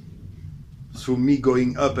me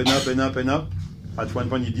going up and up and up and up, at one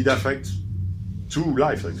point it did affect 2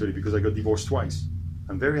 lives actually, because I got divorced twice.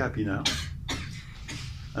 I'm very happy now.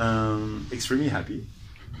 Extremely happy.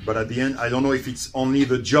 But at the end, I don't know if it's only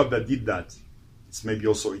the job that did that. It's maybe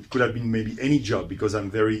also, it could have been maybe any job, because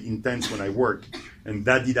I'm very intense when I work, and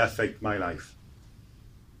that did affect my life.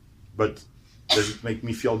 But does it make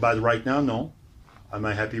me feel bad right now? No. Am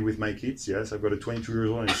I happy with my kids? Yes. I've got a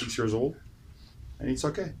 22-year-old and a 6-year-old, and it's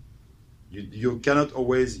okay. You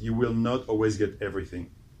will not always get everything.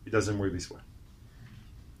 It doesn't work this way.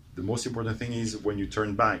 The most important thing is when you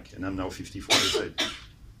turn back, and I'm now 54, I said.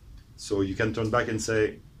 So you can turn back and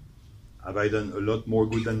say, have I done a lot more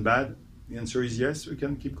good than bad? The answer is yes, we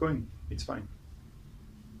can keep going. It's fine.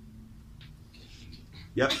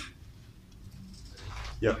 Yeah.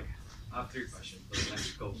 Yeah. I have 3 questions.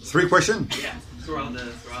 Let's go. 3 questions? Yeah, throughout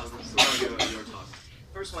your talk.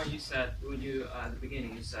 First one, you said when you at the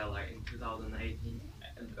beginning you said like in 2008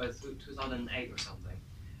 or something,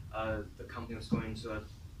 the company was going into a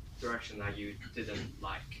direction that you didn't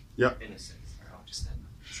like. Yeah. In a sense, I understand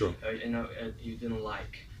that. Sure. You didn't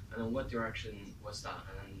like, and then what direction was that?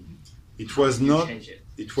 And then it was not.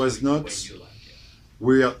 It was not.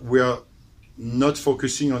 We are not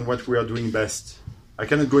focusing on what we are doing best. I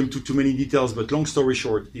cannot go into too many details, but long story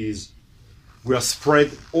short is we are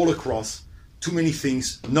spread all across. Too many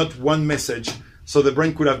things, not one message. So the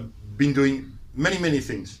brand could have been doing many, many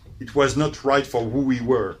things. It was not right for who we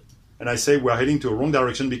were. And I say we're heading to a wrong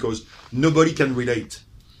direction because nobody can relate.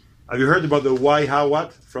 Have you heard about the why, how,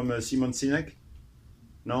 what from Simon Sinek?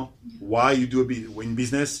 No? Yeah. Why you do in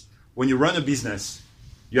business? When you run a business,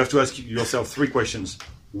 you have to ask yourself 3 questions.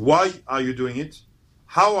 Why are you doing it?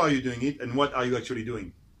 How are you doing it? And what are you actually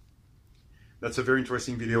doing? That's a very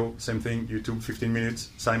interesting video. Same thing, YouTube, 15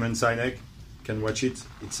 minutes. Simon Sinek. Can watch it.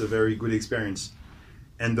 It's a very good experience.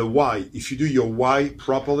 And the why, if you do your why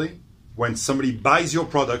properly, when somebody buys your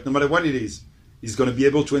product, no matter what it is, he's going to be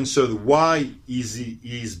able to answer the why he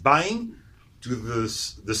is buying to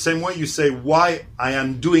the same way you say why I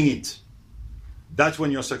am doing it. That's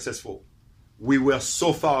when you're successful. We were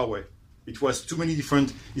so far away. It was too many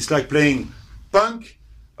different. It's like playing punk,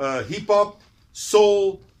 hip hop,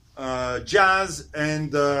 soul, jazz,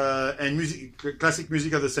 and music, classic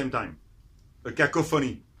music at the same time. A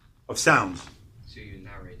cacophony of sounds. So you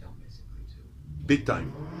narrate down basically too. Big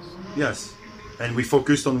time. Yes. And we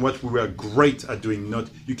focused on what we were great at doing.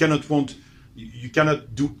 You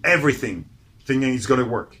cannot do everything thinking it's going to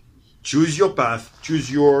work. Choose your path.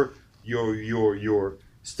 Choose your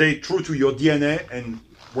stay true to your DNA and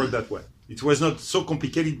work that way. It was not so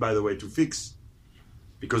complicated, by the way, to fix,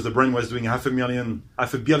 because the brand was doing half a billion,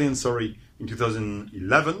 in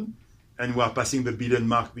 2011, and we are passing the billion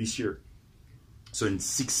mark this year. So in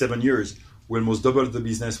 6-7 years, we almost doubled the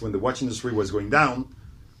business. When the watch industry was going down,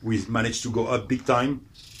 we managed to go up big time,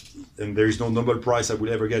 and there is no Nobel Prize I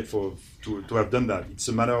will ever get to have done that. It's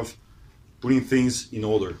a matter of putting things in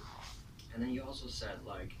order. And then you also said,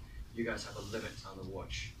 like, you guys have a limit on the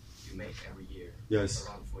watch you make every year. Yes.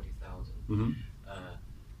 Around 40,000. Mm-hmm.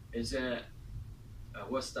 Is it,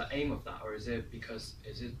 what's the aim of that? Or is it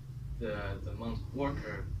the month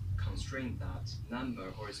worker constraint that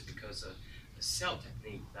number? Or is it because of the sell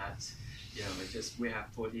technique that, it's just we have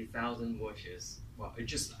 40,000 watches? Well, it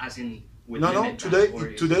just as in... No,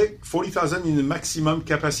 today 40,000 in the maximum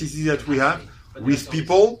capacity that we have with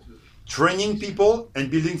people, training people, and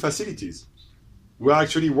building facilities. We are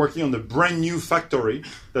actually working on a brand new factory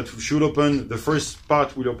that should open. The first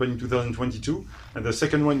part will open in 2022, and the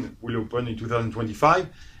second one will open in 2025,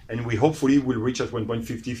 and we hopefully will reach at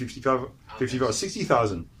 55 or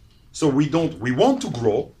 60,000. So we want to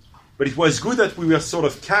grow, but it was good that we were sort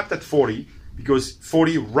of capped at 40, because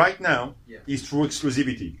 40 right now is true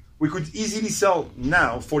exclusivity. We could easily sell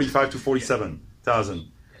now 45 to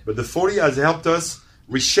 47,000, but the 40 has helped us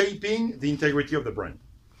reshaping the integrity of the brand.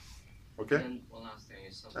 Okay? And one last thing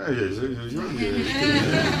is something.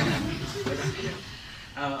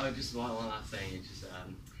 Just one last thing. It's just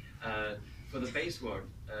for the base world,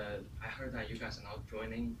 I heard that you guys are now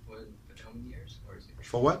joining for the coming years, or is it?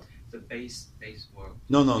 For what? The base world.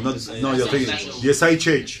 No. You're taking the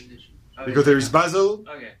SIHH. Because there is Basel,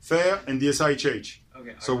 Fair, and the SIHH.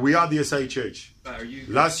 Okay. So we are the SIHH. But are you?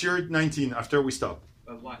 Last year, 19. After we stopped.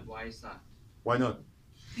 But why is that? Why not?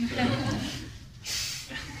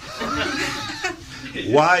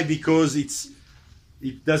 Why? Because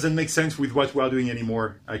it doesn't make sense with what we are doing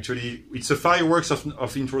anymore. Actually, it's a fireworks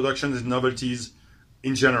of introductions and novelties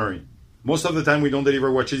in January. Most of the time, we don't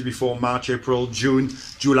deliver watches before March, April, June,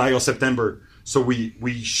 July, or September. So we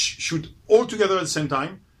shoot all together at the same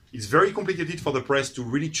time. It's very complicated for the press to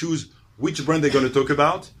really choose which brand they're going to talk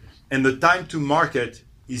about, and the time to market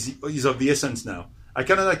is of the essence now. I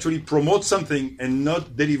cannot actually promote something and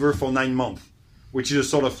not deliver for 9 months, which is a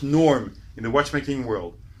sort of norm in the watchmaking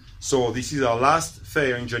world. So this is our last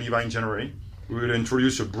fair in Geneva in January. We will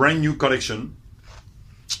introduce a brand new collection.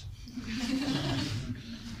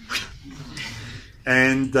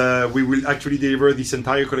 And we will actually deliver this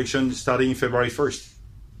entire collection starting February 1st.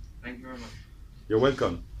 Thank you very much. You're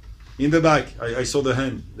welcome. In the back, I saw the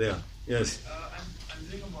hand there. Yes. I'm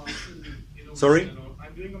doing a master's in innovation. Sorry?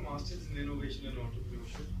 I'm doing a master's in innovation and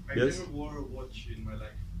entrepreneurship. I Yes. never wore a watch in my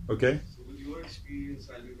life. Okay. So with your experience,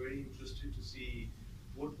 I'll be very interested to see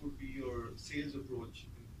what would be your sales approach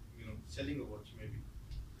in, selling a watch maybe.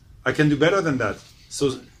 I can do better than that.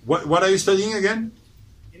 So what are you studying again?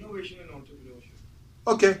 Innovation and entrepreneurship.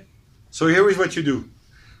 Okay. So here is what you do.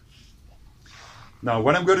 Now,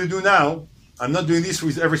 what I'm going to do now, I'm not doing this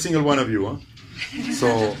with every single one of you. Huh?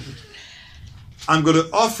 So I'm going to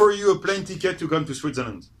offer you a plane ticket to come to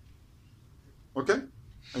Switzerland. Okay?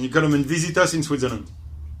 And you come and visit us in Switzerland.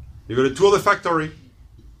 You're going to tour the factory.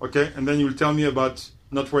 Okay? And then you'll tell me about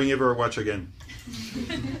not wearing ever a watch again.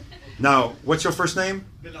 Now, what's your first name?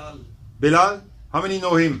 Bilal. Bilal? How many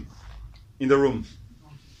know him in the room?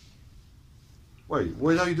 Wait,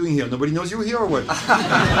 what are you doing here? Nobody knows you here or what?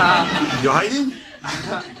 You're hiding?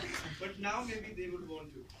 But now maybe they would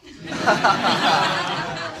want to.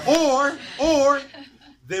 Or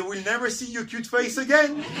they will never see your cute face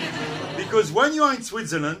again. Because when you are in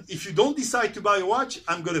Switzerland, if you don't decide to buy a watch,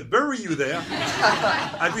 I'm going to bury you there.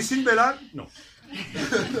 Have you seen Bilal? No.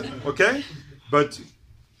 Okay? But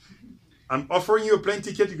I'm offering you a plane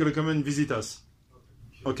ticket. You're going to come and visit us.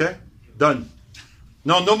 Okay? Done.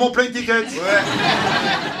 No more plane tickets.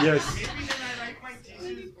 Yes. Maybe then I write my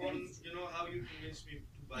thesis on, how you convinced me to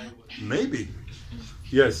buy a watch. Maybe.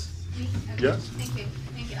 Yes. Okay. Yeah. Thank you.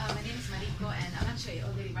 My name is Mariko, and I'm actually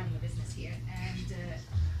already running a business here.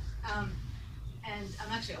 And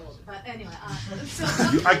I'm actually old, but anyway.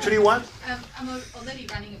 You actually what? I'm already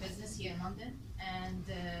running a business here in London, and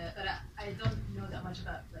but I don't know that much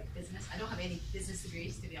about like business. I don't have any business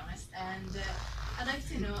degrees, to be honest. And I'd like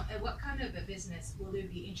to know what kind of a business will you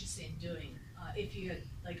be interested in doing if you had,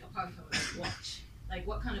 like, apart from like watch, like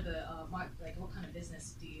what kind of a what kind of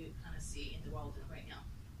business do you kind of see in the world right now?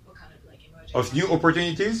 What kind of like emerging Of new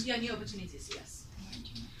opportunities? Yeah, new opportunities. Yes.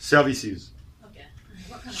 Services. Okay.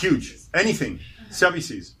 What kind of Huge. services? Anything.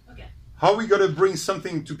 Services. Okay. How we gotta bring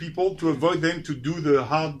something to people to avoid them to do the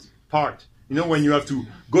hard part? You know, when you have to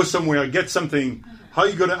go somewhere, get something, how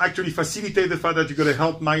you gonna actually facilitate the fact that you're gonna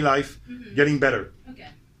help my life getting better? Okay.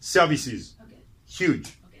 Services. Okay.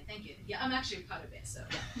 Huge. Okay. Thank you. Yeah, I'm actually part of it. So.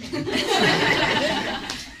 Yeah.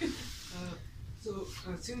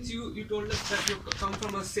 Since you told us that you come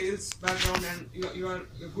from a sales background and you're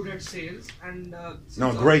good at sales and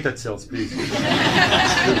No, great at sales, please.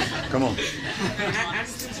 Come on. and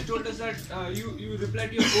since you told us that you reply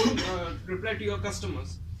to your own reply to your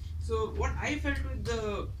customers, so what I felt with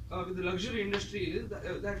the luxury industry is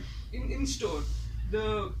that in store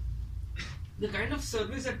the kind of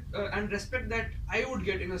service that and respect that I would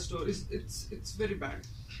get in a store is it's very bad.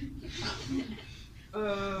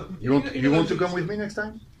 You want to come with me next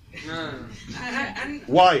time? And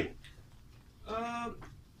Why?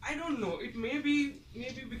 I don't know. It may be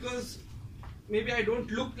because maybe I don't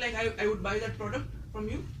look like I would buy that product from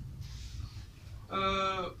you,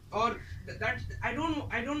 or that I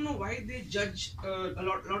don't know why they judge a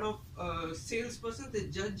lot of salespersons. They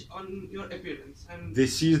judge on your appearance, and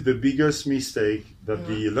This is the biggest mistake that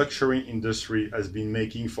the luxury industry has been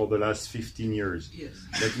making for the last 15 years. yes.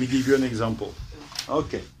 Let me give you an example.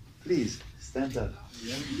 Okay, please stand up.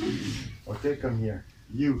 Okay, come here.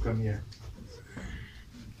 You come here.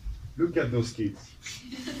 Look at those kids.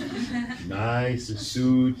 Nice, a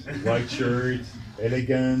suit, white shirt,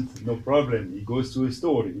 elegant, no problem. He goes to a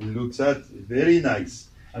store. He looks at, very nice.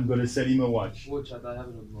 I'm gonna sell him a watch. Watch, I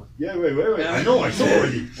haven't one. Yeah, wait. I know, I saw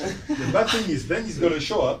already. The bad thing is, then he's gonna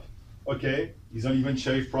show up. Okay, he's not even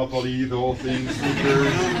shaved properly, the whole thing,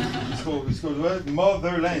 sneakers. It's called what?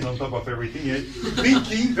 Motherland on top of everything. Yeah.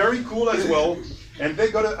 Pinky, very cool as well. And they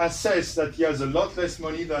gotta assess that he has a lot less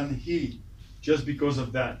money than he, just because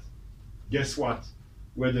of that. Guess what?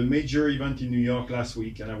 We had a major event in New York last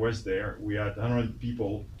week, and I was there. We had 100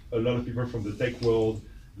 people, a lot of people from the tech world,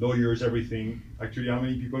 lawyers, everything. Actually, how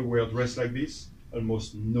many people were dressed like this?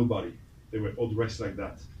 Almost nobody. They were all dressed like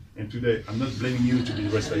that. And today, I'm not blaming you to be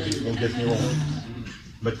dressed like this, don't get me wrong.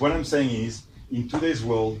 But what I'm saying is, in today's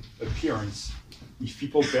world, appearance, if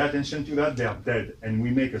people pay attention to that, they are dead. And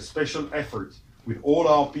we make a special effort with all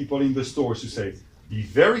our people in the stores to say, be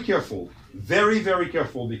very careful, very, very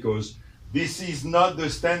careful, because this is not the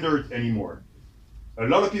standard anymore. A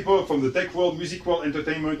lot of people from the tech world, music world,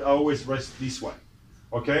 entertainment are always dressed this way.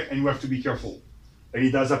 Okay? And you have to be careful. And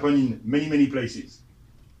it does happen in many, many places.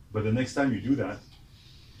 But the next time you do that,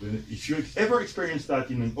 if you ever experience that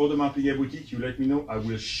in an Audemars Piguet boutique, you let me know, I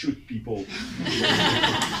will shoot people.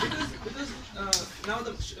 because now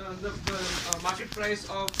the market price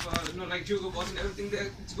of like Hugo Boss and everything,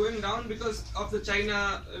 it's going down because of the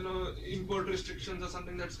China import restrictions or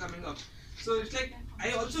something that's coming up. So it's like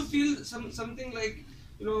I also feel something like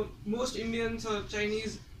most Indians or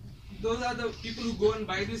Chinese, those are the people who go and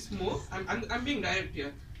buy this more. I'm being direct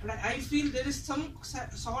here, and I feel there is some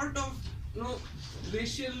sort of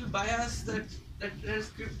racial bias that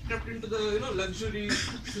has crept into the luxury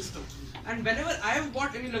system. And whenever I have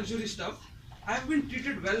bought any luxury stuff, I have been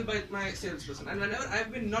treated well by my salesperson. And whenever I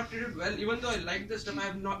have been not treated well, even though I like the stuff, I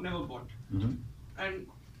have never bought. Mm-hmm.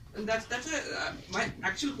 And that's why my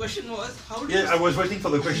actual question was how do I was waiting for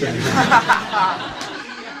the question.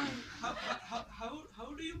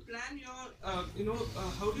 how do you plan your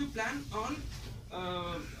how do you plan on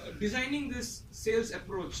designing this sales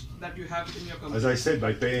approach that you have in your company? As I said,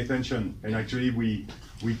 by paying attention, and actually we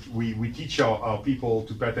teach our people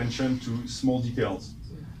to pay attention to small details,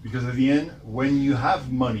 because at the end, when you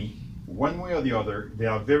have money, one way or the other, there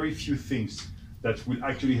are very few things that will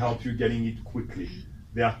actually help you getting it quickly.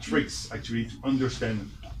 There are tricks actually to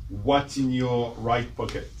understand what's in your right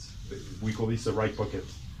pocket. We call this a right pocket.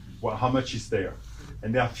 How much is there?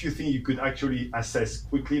 And there are a few things you could actually assess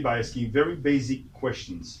quickly by asking very basic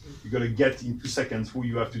questions. You got to get in 2 seconds who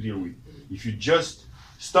you have to deal with. If you just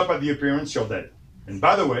stop at the appearance, you're dead. And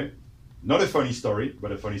by the way, not a funny story,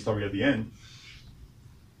 but a funny story at the end.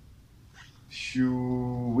 A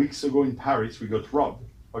few weeks ago in Paris, we got robbed,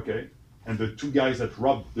 okay? And the 2 guys that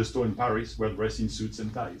robbed the store in Paris were dressed in suits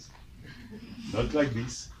and ties. Not like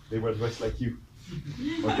this, they were dressed like you.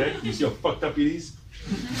 Okay? You see how fucked up it is?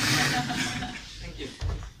 Thank you.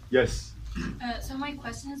 Yes. So my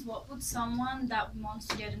question is, what would someone that wants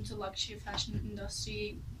to get into luxury fashion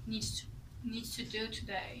industry needs to do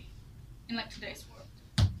today, in like today's world?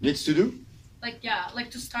 Needs to do?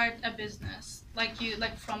 Like to start a business, like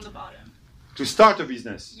from the bottom. To start a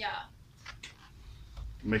business. Yeah.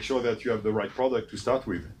 Make sure that you have the right product to start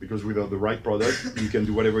with, because without the right product, you can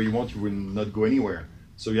do whatever you want, you will not go anywhere.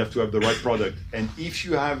 So you have to have the right product. And if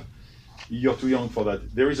you're too young for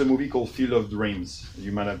that. There is a movie called Field of Dreams.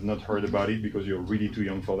 You might have not heard about it because you're really too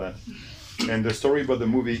young for that. And the story about the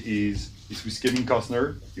movie is with Kevin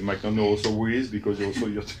Costner. You might not know also who he is because you're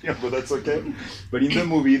too young, but that's okay. But in the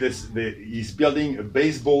movie, he's building a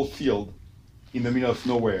baseball field in the middle of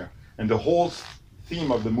nowhere. And the whole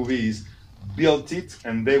theme of the movie is build it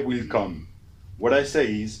and they will come. What I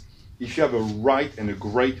say is, if you have a right and a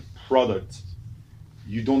great product,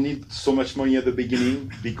 you don't need so much money at the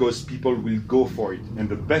beginning because people will go for it. And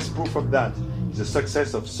the best proof of that is the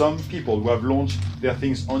success of some people who have launched their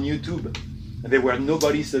things on YouTube. And they were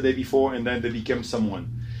nobodies the day before and then they became someone.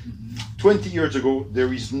 20 years ago,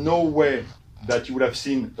 there is no way that you would have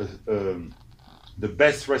seen the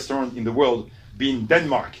best restaurant in the world be in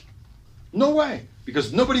Denmark. No way.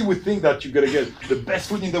 Because nobody would think that you're going to get the best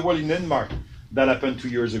food in the world in Denmark. That happened 2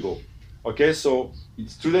 years ago. Okay, so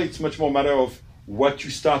today it's much more a matter of what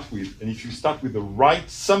you start with. And if you start with the right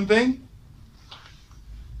something,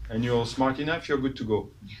 and you're smart enough, you're good to go.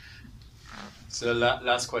 So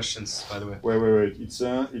last questions, by the way. Wait. It's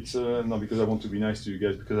no, because I want to be nice to you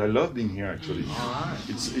guys, because I love being here actually. All right.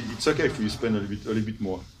 It's okay if you spend a little bit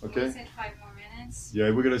more, okay? We said 5 more minutes.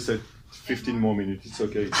 Yeah, we're gonna say 15 more minutes. It's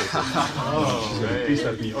okay. It's okay. Oh, So, please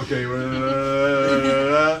help me. Okay.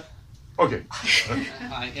 Okay.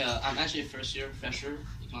 Hi, I'm actually a first-year fresher,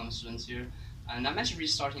 economics student here, and I'm actually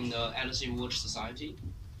restarting the LSE Watch Society,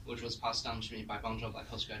 which was passed down to me by a bunch of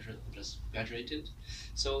postgraduate who just graduated.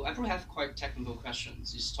 So I probably have quite technical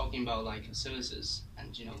questions. It's talking about services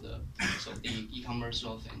and the e-commerce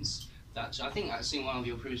sort of things. That I think I've seen one of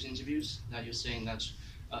your previous interviews that you're saying that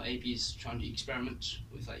AP is trying to experiment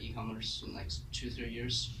with e-commerce in 2-3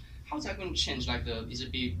 years. How is that going to change? Is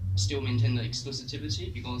it still maintain the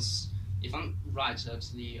exclusivity? Because if I'm right,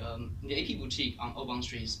 the AP boutique on Oban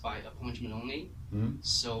Street is by appointment only. Mm-hmm.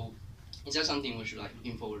 So is that something we should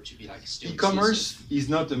looking forward to be still? E-commerce is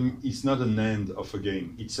not an end of a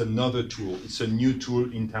game. It's another tool. It's a new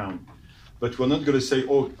tool in town. But we're not going to say,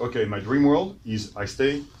 oh, okay, my dream world is I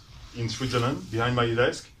stay in Switzerland behind my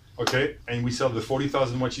desk, okay, and we sell the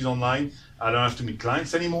 40,000 watches online. I don't have to meet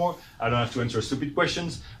clients anymore. I don't have to answer stupid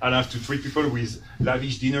questions. I don't have to treat people with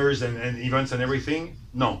lavish dinners and events and everything.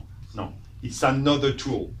 No. It's another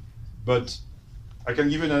tool. But I can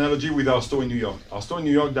give you an analogy with our store in New York. Our store in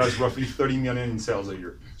New York does roughly 30 million in sales a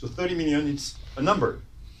year. So 30 million, it's a number.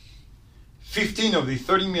 15 of the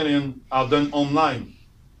 30 million are done online,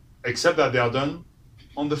 except that they are done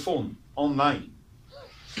on the phone, online.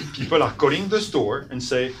 People are calling the store and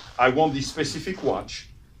say, I want this specific watch.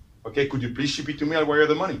 Okay, could you please ship it to me? I'll wire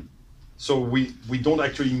the money. So we don't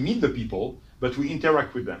actually meet the people, but we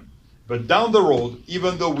interact with them. But down the road,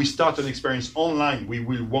 even though we start an experience online, we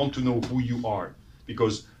will want to know who you are,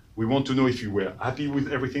 because we want to know if you were happy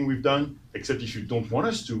with everything we've done, except if you don't want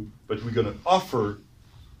us to, but we're going to offer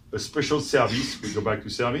a special service, we go back to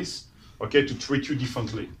service, okay, to treat you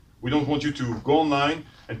differently. We don't want you to go online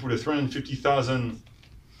and put a 350,000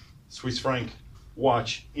 Swiss franc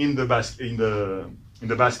watch in the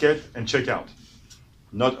basket and check out.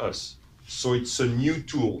 Not us. So it's a new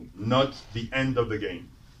tool, not the end of the game.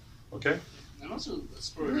 Okay? And also,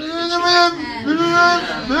 that's probably related to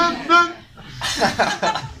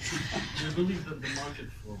Do you believe that the market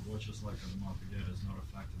for watches like Audemars Piguet is not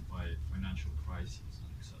affected by financial crises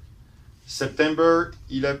and etc.?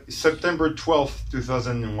 September 12th,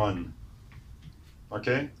 2001.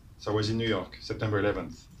 Okay? So I was in New York, September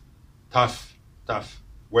 11th. Tough.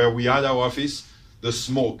 Where we had our office, the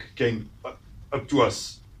smoke came up to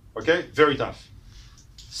us. Okay? Very tough.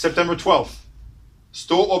 September 12th.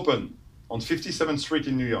 Store open on 57th Street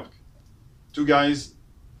in New York. Two guys,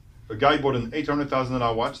 a guy bought an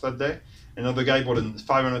 $800,000 watch that day, another guy bought a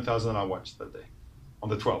 $500,000 watch that day, on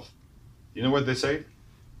the 12th. You know what they say?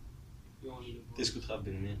 This could have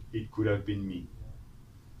been me. It could have been me.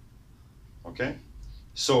 Okay?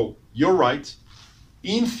 So, you're right.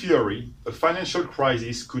 In theory, a financial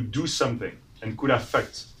crisis could do something and could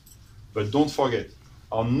affect. But don't forget,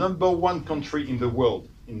 our number one country in the world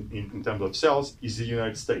in terms of sales is the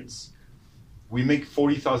United States. We make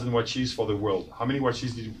 40,000 watches for the world. How many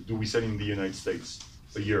watches do we sell in the United States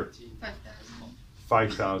a year?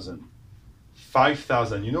 5,000.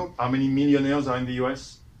 5,000. You know how many millionaires are in the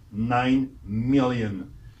US? 9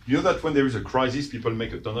 million. You know that when there is a crisis, people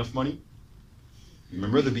make a ton of money?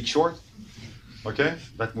 Remember The Big Short? Okay?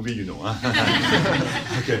 That movie you know, huh?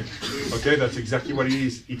 Okay, that's exactly what it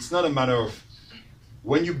is. It's not a matter of,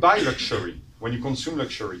 when you buy luxury, when you consume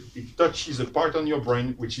luxury, it touches a part on your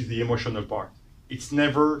brain, which is the emotional part. It's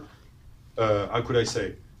never, how could I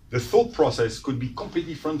say, the thought process could be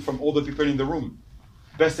completely different from all the people in the room.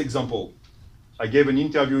 Best example, I gave an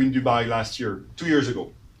interview in Dubai last year, 2 years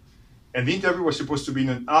ago. And the interview was supposed to be in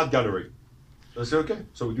an art gallery. So I said, okay,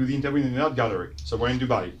 so we do the interview in an art gallery. So we're in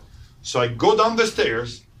Dubai. So I go down the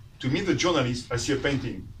stairs to meet the journalist. I see a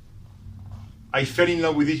painting. I fell in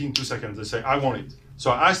love with it in 2 seconds. I say, I want it.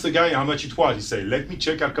 So I asked the guy how much it was. He said, let me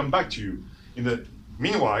check, I'll come back to you.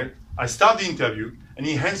 Meanwhile, I start the interview, and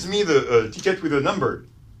he hands me the ticket with a number.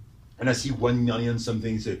 And I see 1 million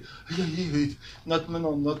something. He said, not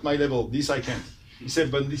my level, this I can't. He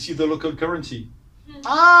said, but this is the local currency.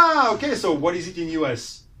 Ah, okay, so what is it in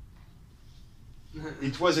US?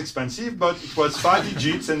 It was expensive, but it was 5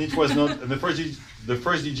 digits, and it was not, and the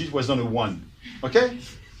first digit was not a 1. Okay?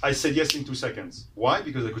 I said yes in 2 seconds. Why?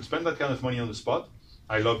 Because I could spend that kind of money on the spot.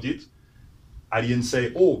 I loved it. I didn't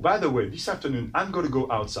say, oh, by the way, this afternoon I'm going to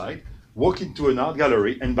go outside, walk into an art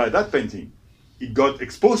gallery, and buy that painting. It got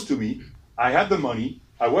exposed to me. I had the money.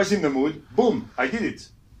 I was in the mood. Boom, I did it.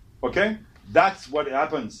 Okay? That's what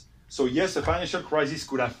happens. So yes, a financial crisis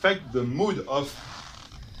could affect the mood of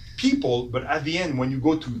people, but at the end, when you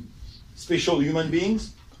go to special human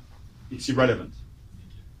beings, it's irrelevant.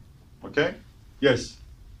 Okay? Yes?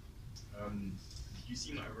 You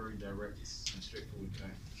seem like a very direct and straightforward guy.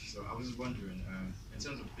 So I was just wondering, in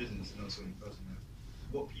terms of business and also in personal life,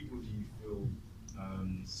 what people do you feel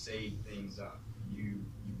say things that you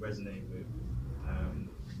resonate with,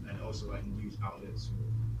 and also like news outlets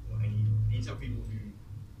or any type of people who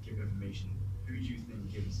give information, who do you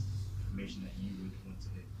think gives information that you would want to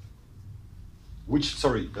hear?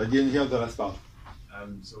 Sorry, I didn't hear the last part.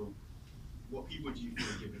 So what people do you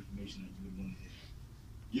feel give information that you would want to hear?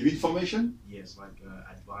 Give information? Yes, like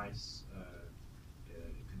advice, it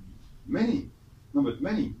could be. Many. No, but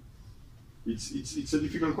many. It's a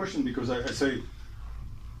difficult question because I say,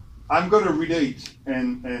 I'm going to relate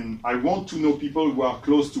and I want to know people who are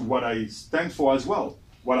close to what I stand for as well.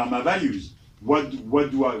 What are my values?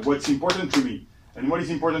 What's important to me? And what is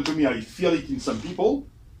important to me, I feel it in some people.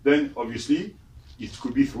 Then obviously, it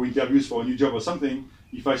could be through interviews for a new job or something.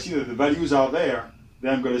 If I see that the values are there,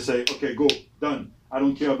 then I'm going to say, okay, go, done. I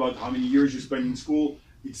don't care about how many years you spend in school.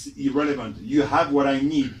 It's irrelevant. You have what I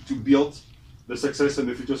need to build the success and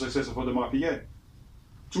the future success of Audemars Piguet.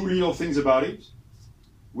 2 little things about it.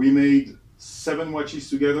 We made 7 watches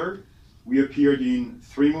together. We appeared in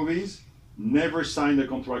 3 movies. Never signed a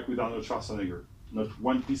contract with Arnold Schwarzenegger. Not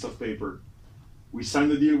one piece of paper. We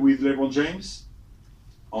signed a deal with LeBron James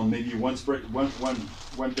on maybe one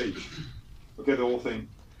page. Okay, the whole thing.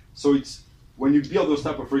 So it's when you build those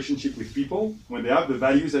type of relationship with people, when they have the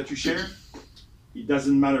values that you share, it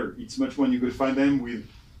doesn't matter. It's much when you could find them with,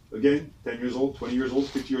 again, 10 years old, 20 years old,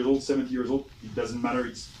 50 years old, 70 years old. It doesn't matter.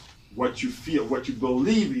 It's what you feel, what you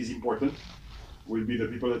believe is important will be the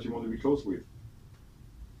people that you want to be close with.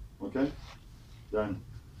 Okay? Dan.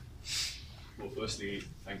 Well, firstly,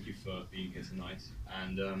 thank you for being here tonight.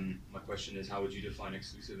 And my question is, how would you define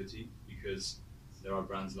exclusivity? Because there are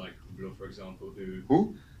brands like Hublot, for example, who...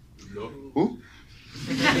 Who? Hublot. Who?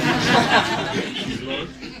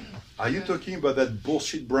 Are you talking about that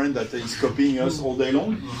bullshit brand that is copying us all day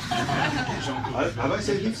long? Have I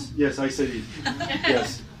said this? Yes, I said it.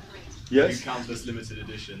 Yes. Yes. You countless limited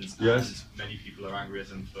editions, yes. And many people are angry at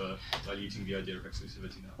them for diluting the idea of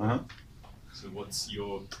exclusivity now. Uh-huh. So what's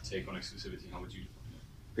your take on exclusivity? How would you define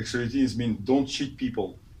it? Exclusivity is mean don't cheat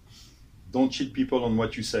people. Don't cheat people on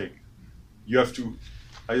what you say. You have to,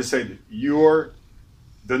 as I said, you're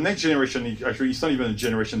the next generation. Actually, it's not even a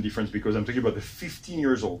generation difference because I'm talking about the 15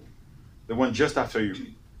 years old, the one just after you.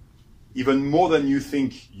 Even more than you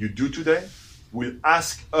think you do today, will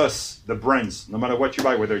ask us, the brands, no matter what you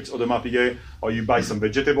buy, whether it's Audemars Piguet or you buy some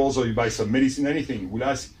vegetables or you buy some medicine, anything, we'll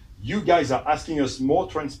ask, you guys are asking us more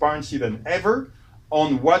transparency than ever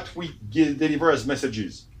on what we deliver as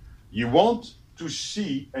messages. You want to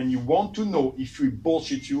see and you want to know if we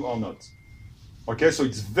bullshit you or not. Okay, so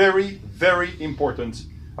it's very, very important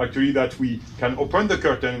actually that we can open the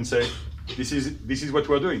curtain and say, this is what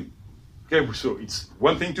we're doing. Okay, so it's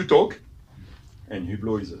one thing to talk, and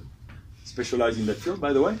Hublot is specialized in that field,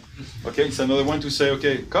 by the way. Okay, it's another one to say,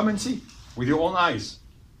 okay, come and see with your own eyes.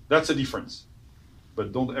 That's a difference.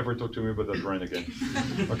 But don't ever talk to me about that brand again.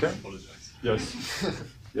 Okay? Apologize. Yes.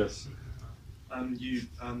 Yes. You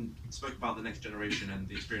spoke about the next generation and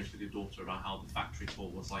the experience with your daughter about how the factory tour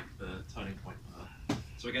was like the turning point for her.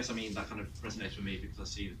 So I guess that kind of resonates with me because I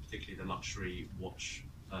see particularly the luxury watch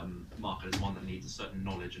market as one that needs a certain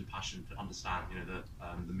knowledge and passion to understand,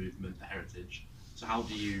 the movement, the heritage. So how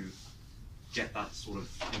do you get that sort of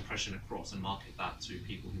impression across and market that to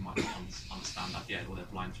people who might not understand that yet, or they're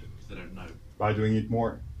blind to it because they don't know? By doing it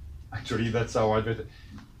more. Actually, that's our advertising.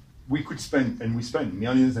 We could spend, and we spend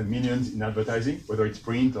millions and millions in advertising, whether it's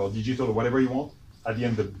print or digital or whatever you want. At the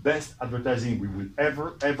end, the best advertising we will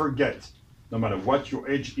ever get, no matter what your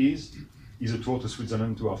age is a tour to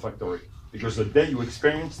Switzerland, to our factory. Because the day you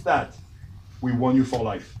experience that, we won you for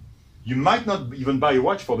life. You might not even buy a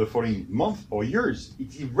watch for the following month or years.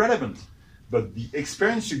 It's irrelevant. But the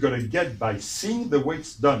experience you're gonna get by seeing the way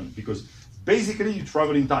it's done, because basically you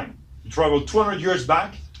travel in time. You travel 200 years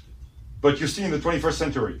back, but you're still in the 21st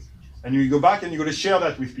century. And you go back and you're gonna share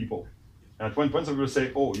that with people. And at one point, some people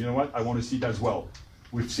say, oh, you know what, I want to see it as well.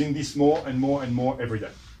 We've seen this more and more and more every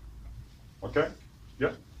day. Okay?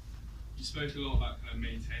 Yeah? You spoke a lot about kind of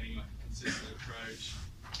maintaining like a consistent approach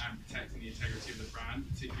and protecting the integrity of the brand,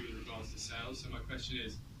 particularly with regards to sales. So my question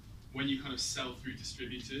is, when you kind of sell through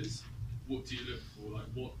distributors, what do you look for? Like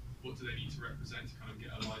what do they need to represent to kind of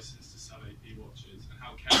get a license to sell AP watches, and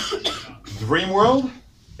how careful is that? Dream world,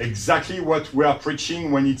 exactly what we are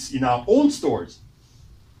preaching when it's in our own stores.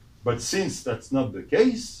 But since that's not the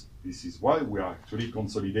case, this is why we are actually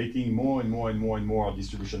consolidating more and more and more and more our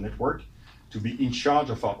distribution network to be in charge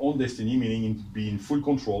of our own destiny, meaning to be in full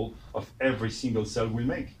control of every single sale we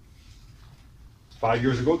make. 5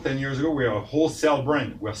 years ago, 10 years ago, we are a wholesale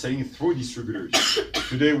brand. We are selling through distributors.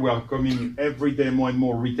 Today, we are coming every day more and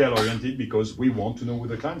more retail-oriented because we want to know who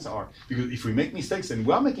the clients are. Because if we make mistakes, and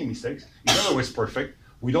we are making mistakes, it's not always perfect.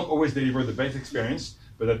 We don't always deliver the best experience,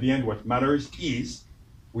 but at the end, what matters is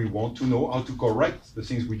we want to know how to correct the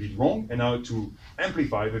things we did wrong and how to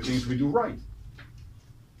amplify the things we do right.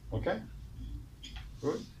 Okay?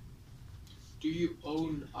 Good. Do you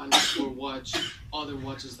own or watch other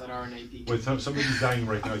watches that are an AP? Wait, somebody's dying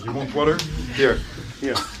right now. You want water? Here,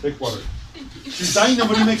 take water. She's dying,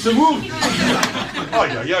 nobody makes a move. Oh,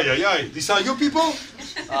 yeah. These are you people?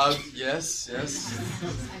 Yes. I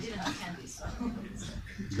didn't have candy, so.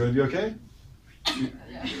 You gonna be okay?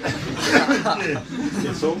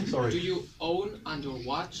 Yeah, so, sorry. Do you own and/or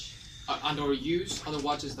watch and/or use other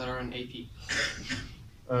watches that are an AP?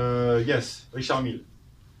 Yes, Richard Mille.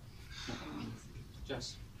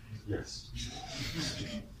 Yes.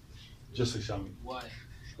 Just Richard Mille. Why?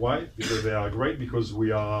 Why? Because they are great, because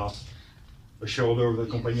we are a shareholder of the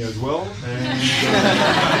company as well, and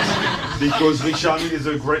because Richard Mille is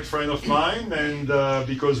a great friend of mine, and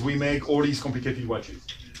because we make all these complicated watches.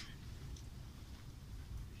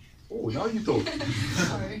 Oh, now you talk.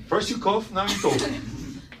 Sorry. First you cough, now you talk.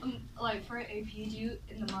 Like for AP, do you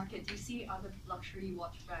in the market do you see other luxury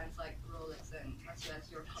watch brands like Rolex and as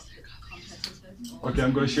your competitors? Okay,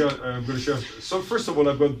 I'm gonna share. So first of all,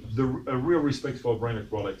 I've got a real respect for a brand like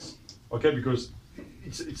Rolex. Okay, because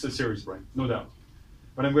it's a serious brand, no doubt.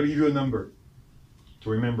 But I'm gonna give you a number to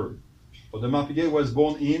remember. Audemars Piguet was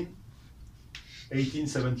born in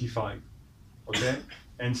 1875. Okay,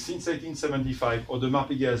 and since 1875, Audemars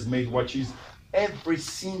Piguet has made watches every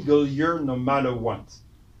single year, no matter what.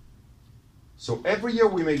 So every year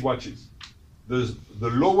we made watches. The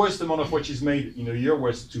lowest amount of watches made in a year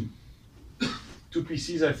was two. 2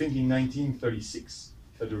 pieces, I think, in 1936,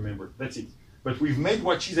 if I remember. That's it. But we've made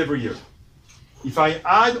watches every year. If I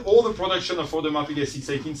add all the production of Audemars Piguet since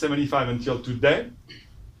 1875 until today,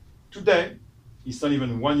 it's not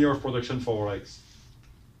even 1 year of production for Rolex.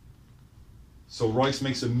 So Rolex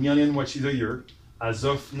makes 1 million watches a year. As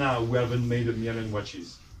of now, we haven't made 1 million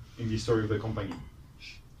watches in the history of the company.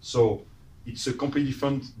 So it's a completely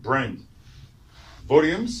different brand.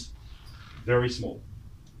 Volumes, very small.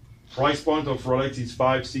 Price point of Rolex is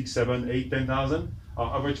 5, 6, 7, 8, 10,000.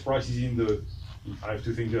 Our average price is in the, I have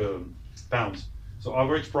to think, pounds. So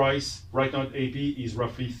average price right now at AP is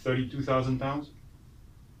roughly 32,000 pounds.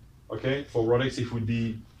 Okay, for Rolex it would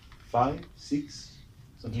be 5, 6,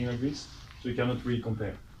 something like this. So you cannot really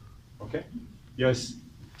compare. Okay? Yes.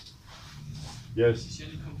 Yes. Do you see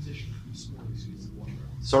any competition from small exclusive watch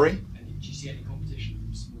brands? Sorry? Do you see any competition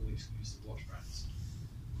from small exclusive watch brands?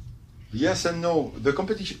 Yes and no. The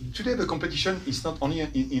competition today, the competition is not only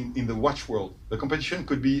in the watch world. The competition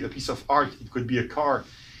could be a piece of art. It could be a car.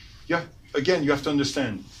 Again, you have to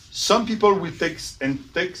understand. Some people will take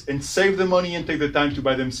and save the money and take the time to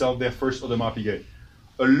buy themselves their first Audemars Piguet.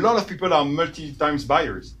 A lot of people are multi-times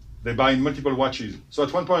buyers. They buy multiple watches. So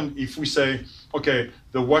at one point, if we say, okay,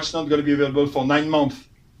 the watch not going to be available for 9 months,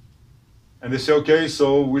 And they say, okay,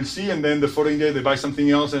 so we'll see. And then the following day they buy something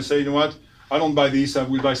else and say, you know what, I don't buy this, I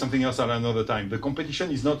will buy something else at another time. The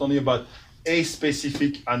competition is not only about a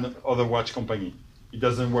specific other watch company. It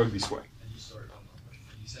doesn't work this way. And you, sorry, one more question.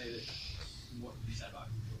 When you say that, what you said about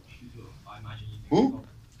Google, I imagine you think Who?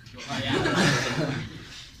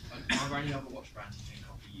 Are there any other watch brands you think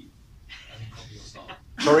copy you? I think copy your style.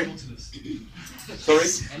 Sorry? Sorry?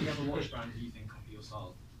 Any other watch brand do you think copy your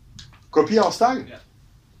style? Copy our style? Yeah.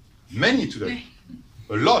 Many today.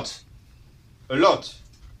 A lot. A lot.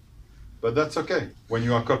 But that's okay. When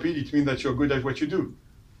you are copied, it means that you're good at what you do.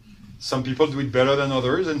 Some people do it better than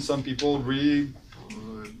others, and some people really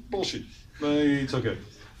bullshit. But it's okay.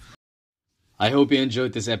 I hope you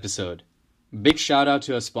enjoyed this episode. Big shout out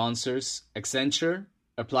to our sponsors, Accenture,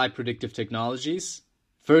 Applied Predictive Technologies,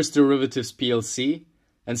 First Derivatives PLC,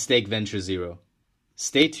 and Stake Venture Zero.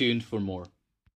 Stay tuned for more.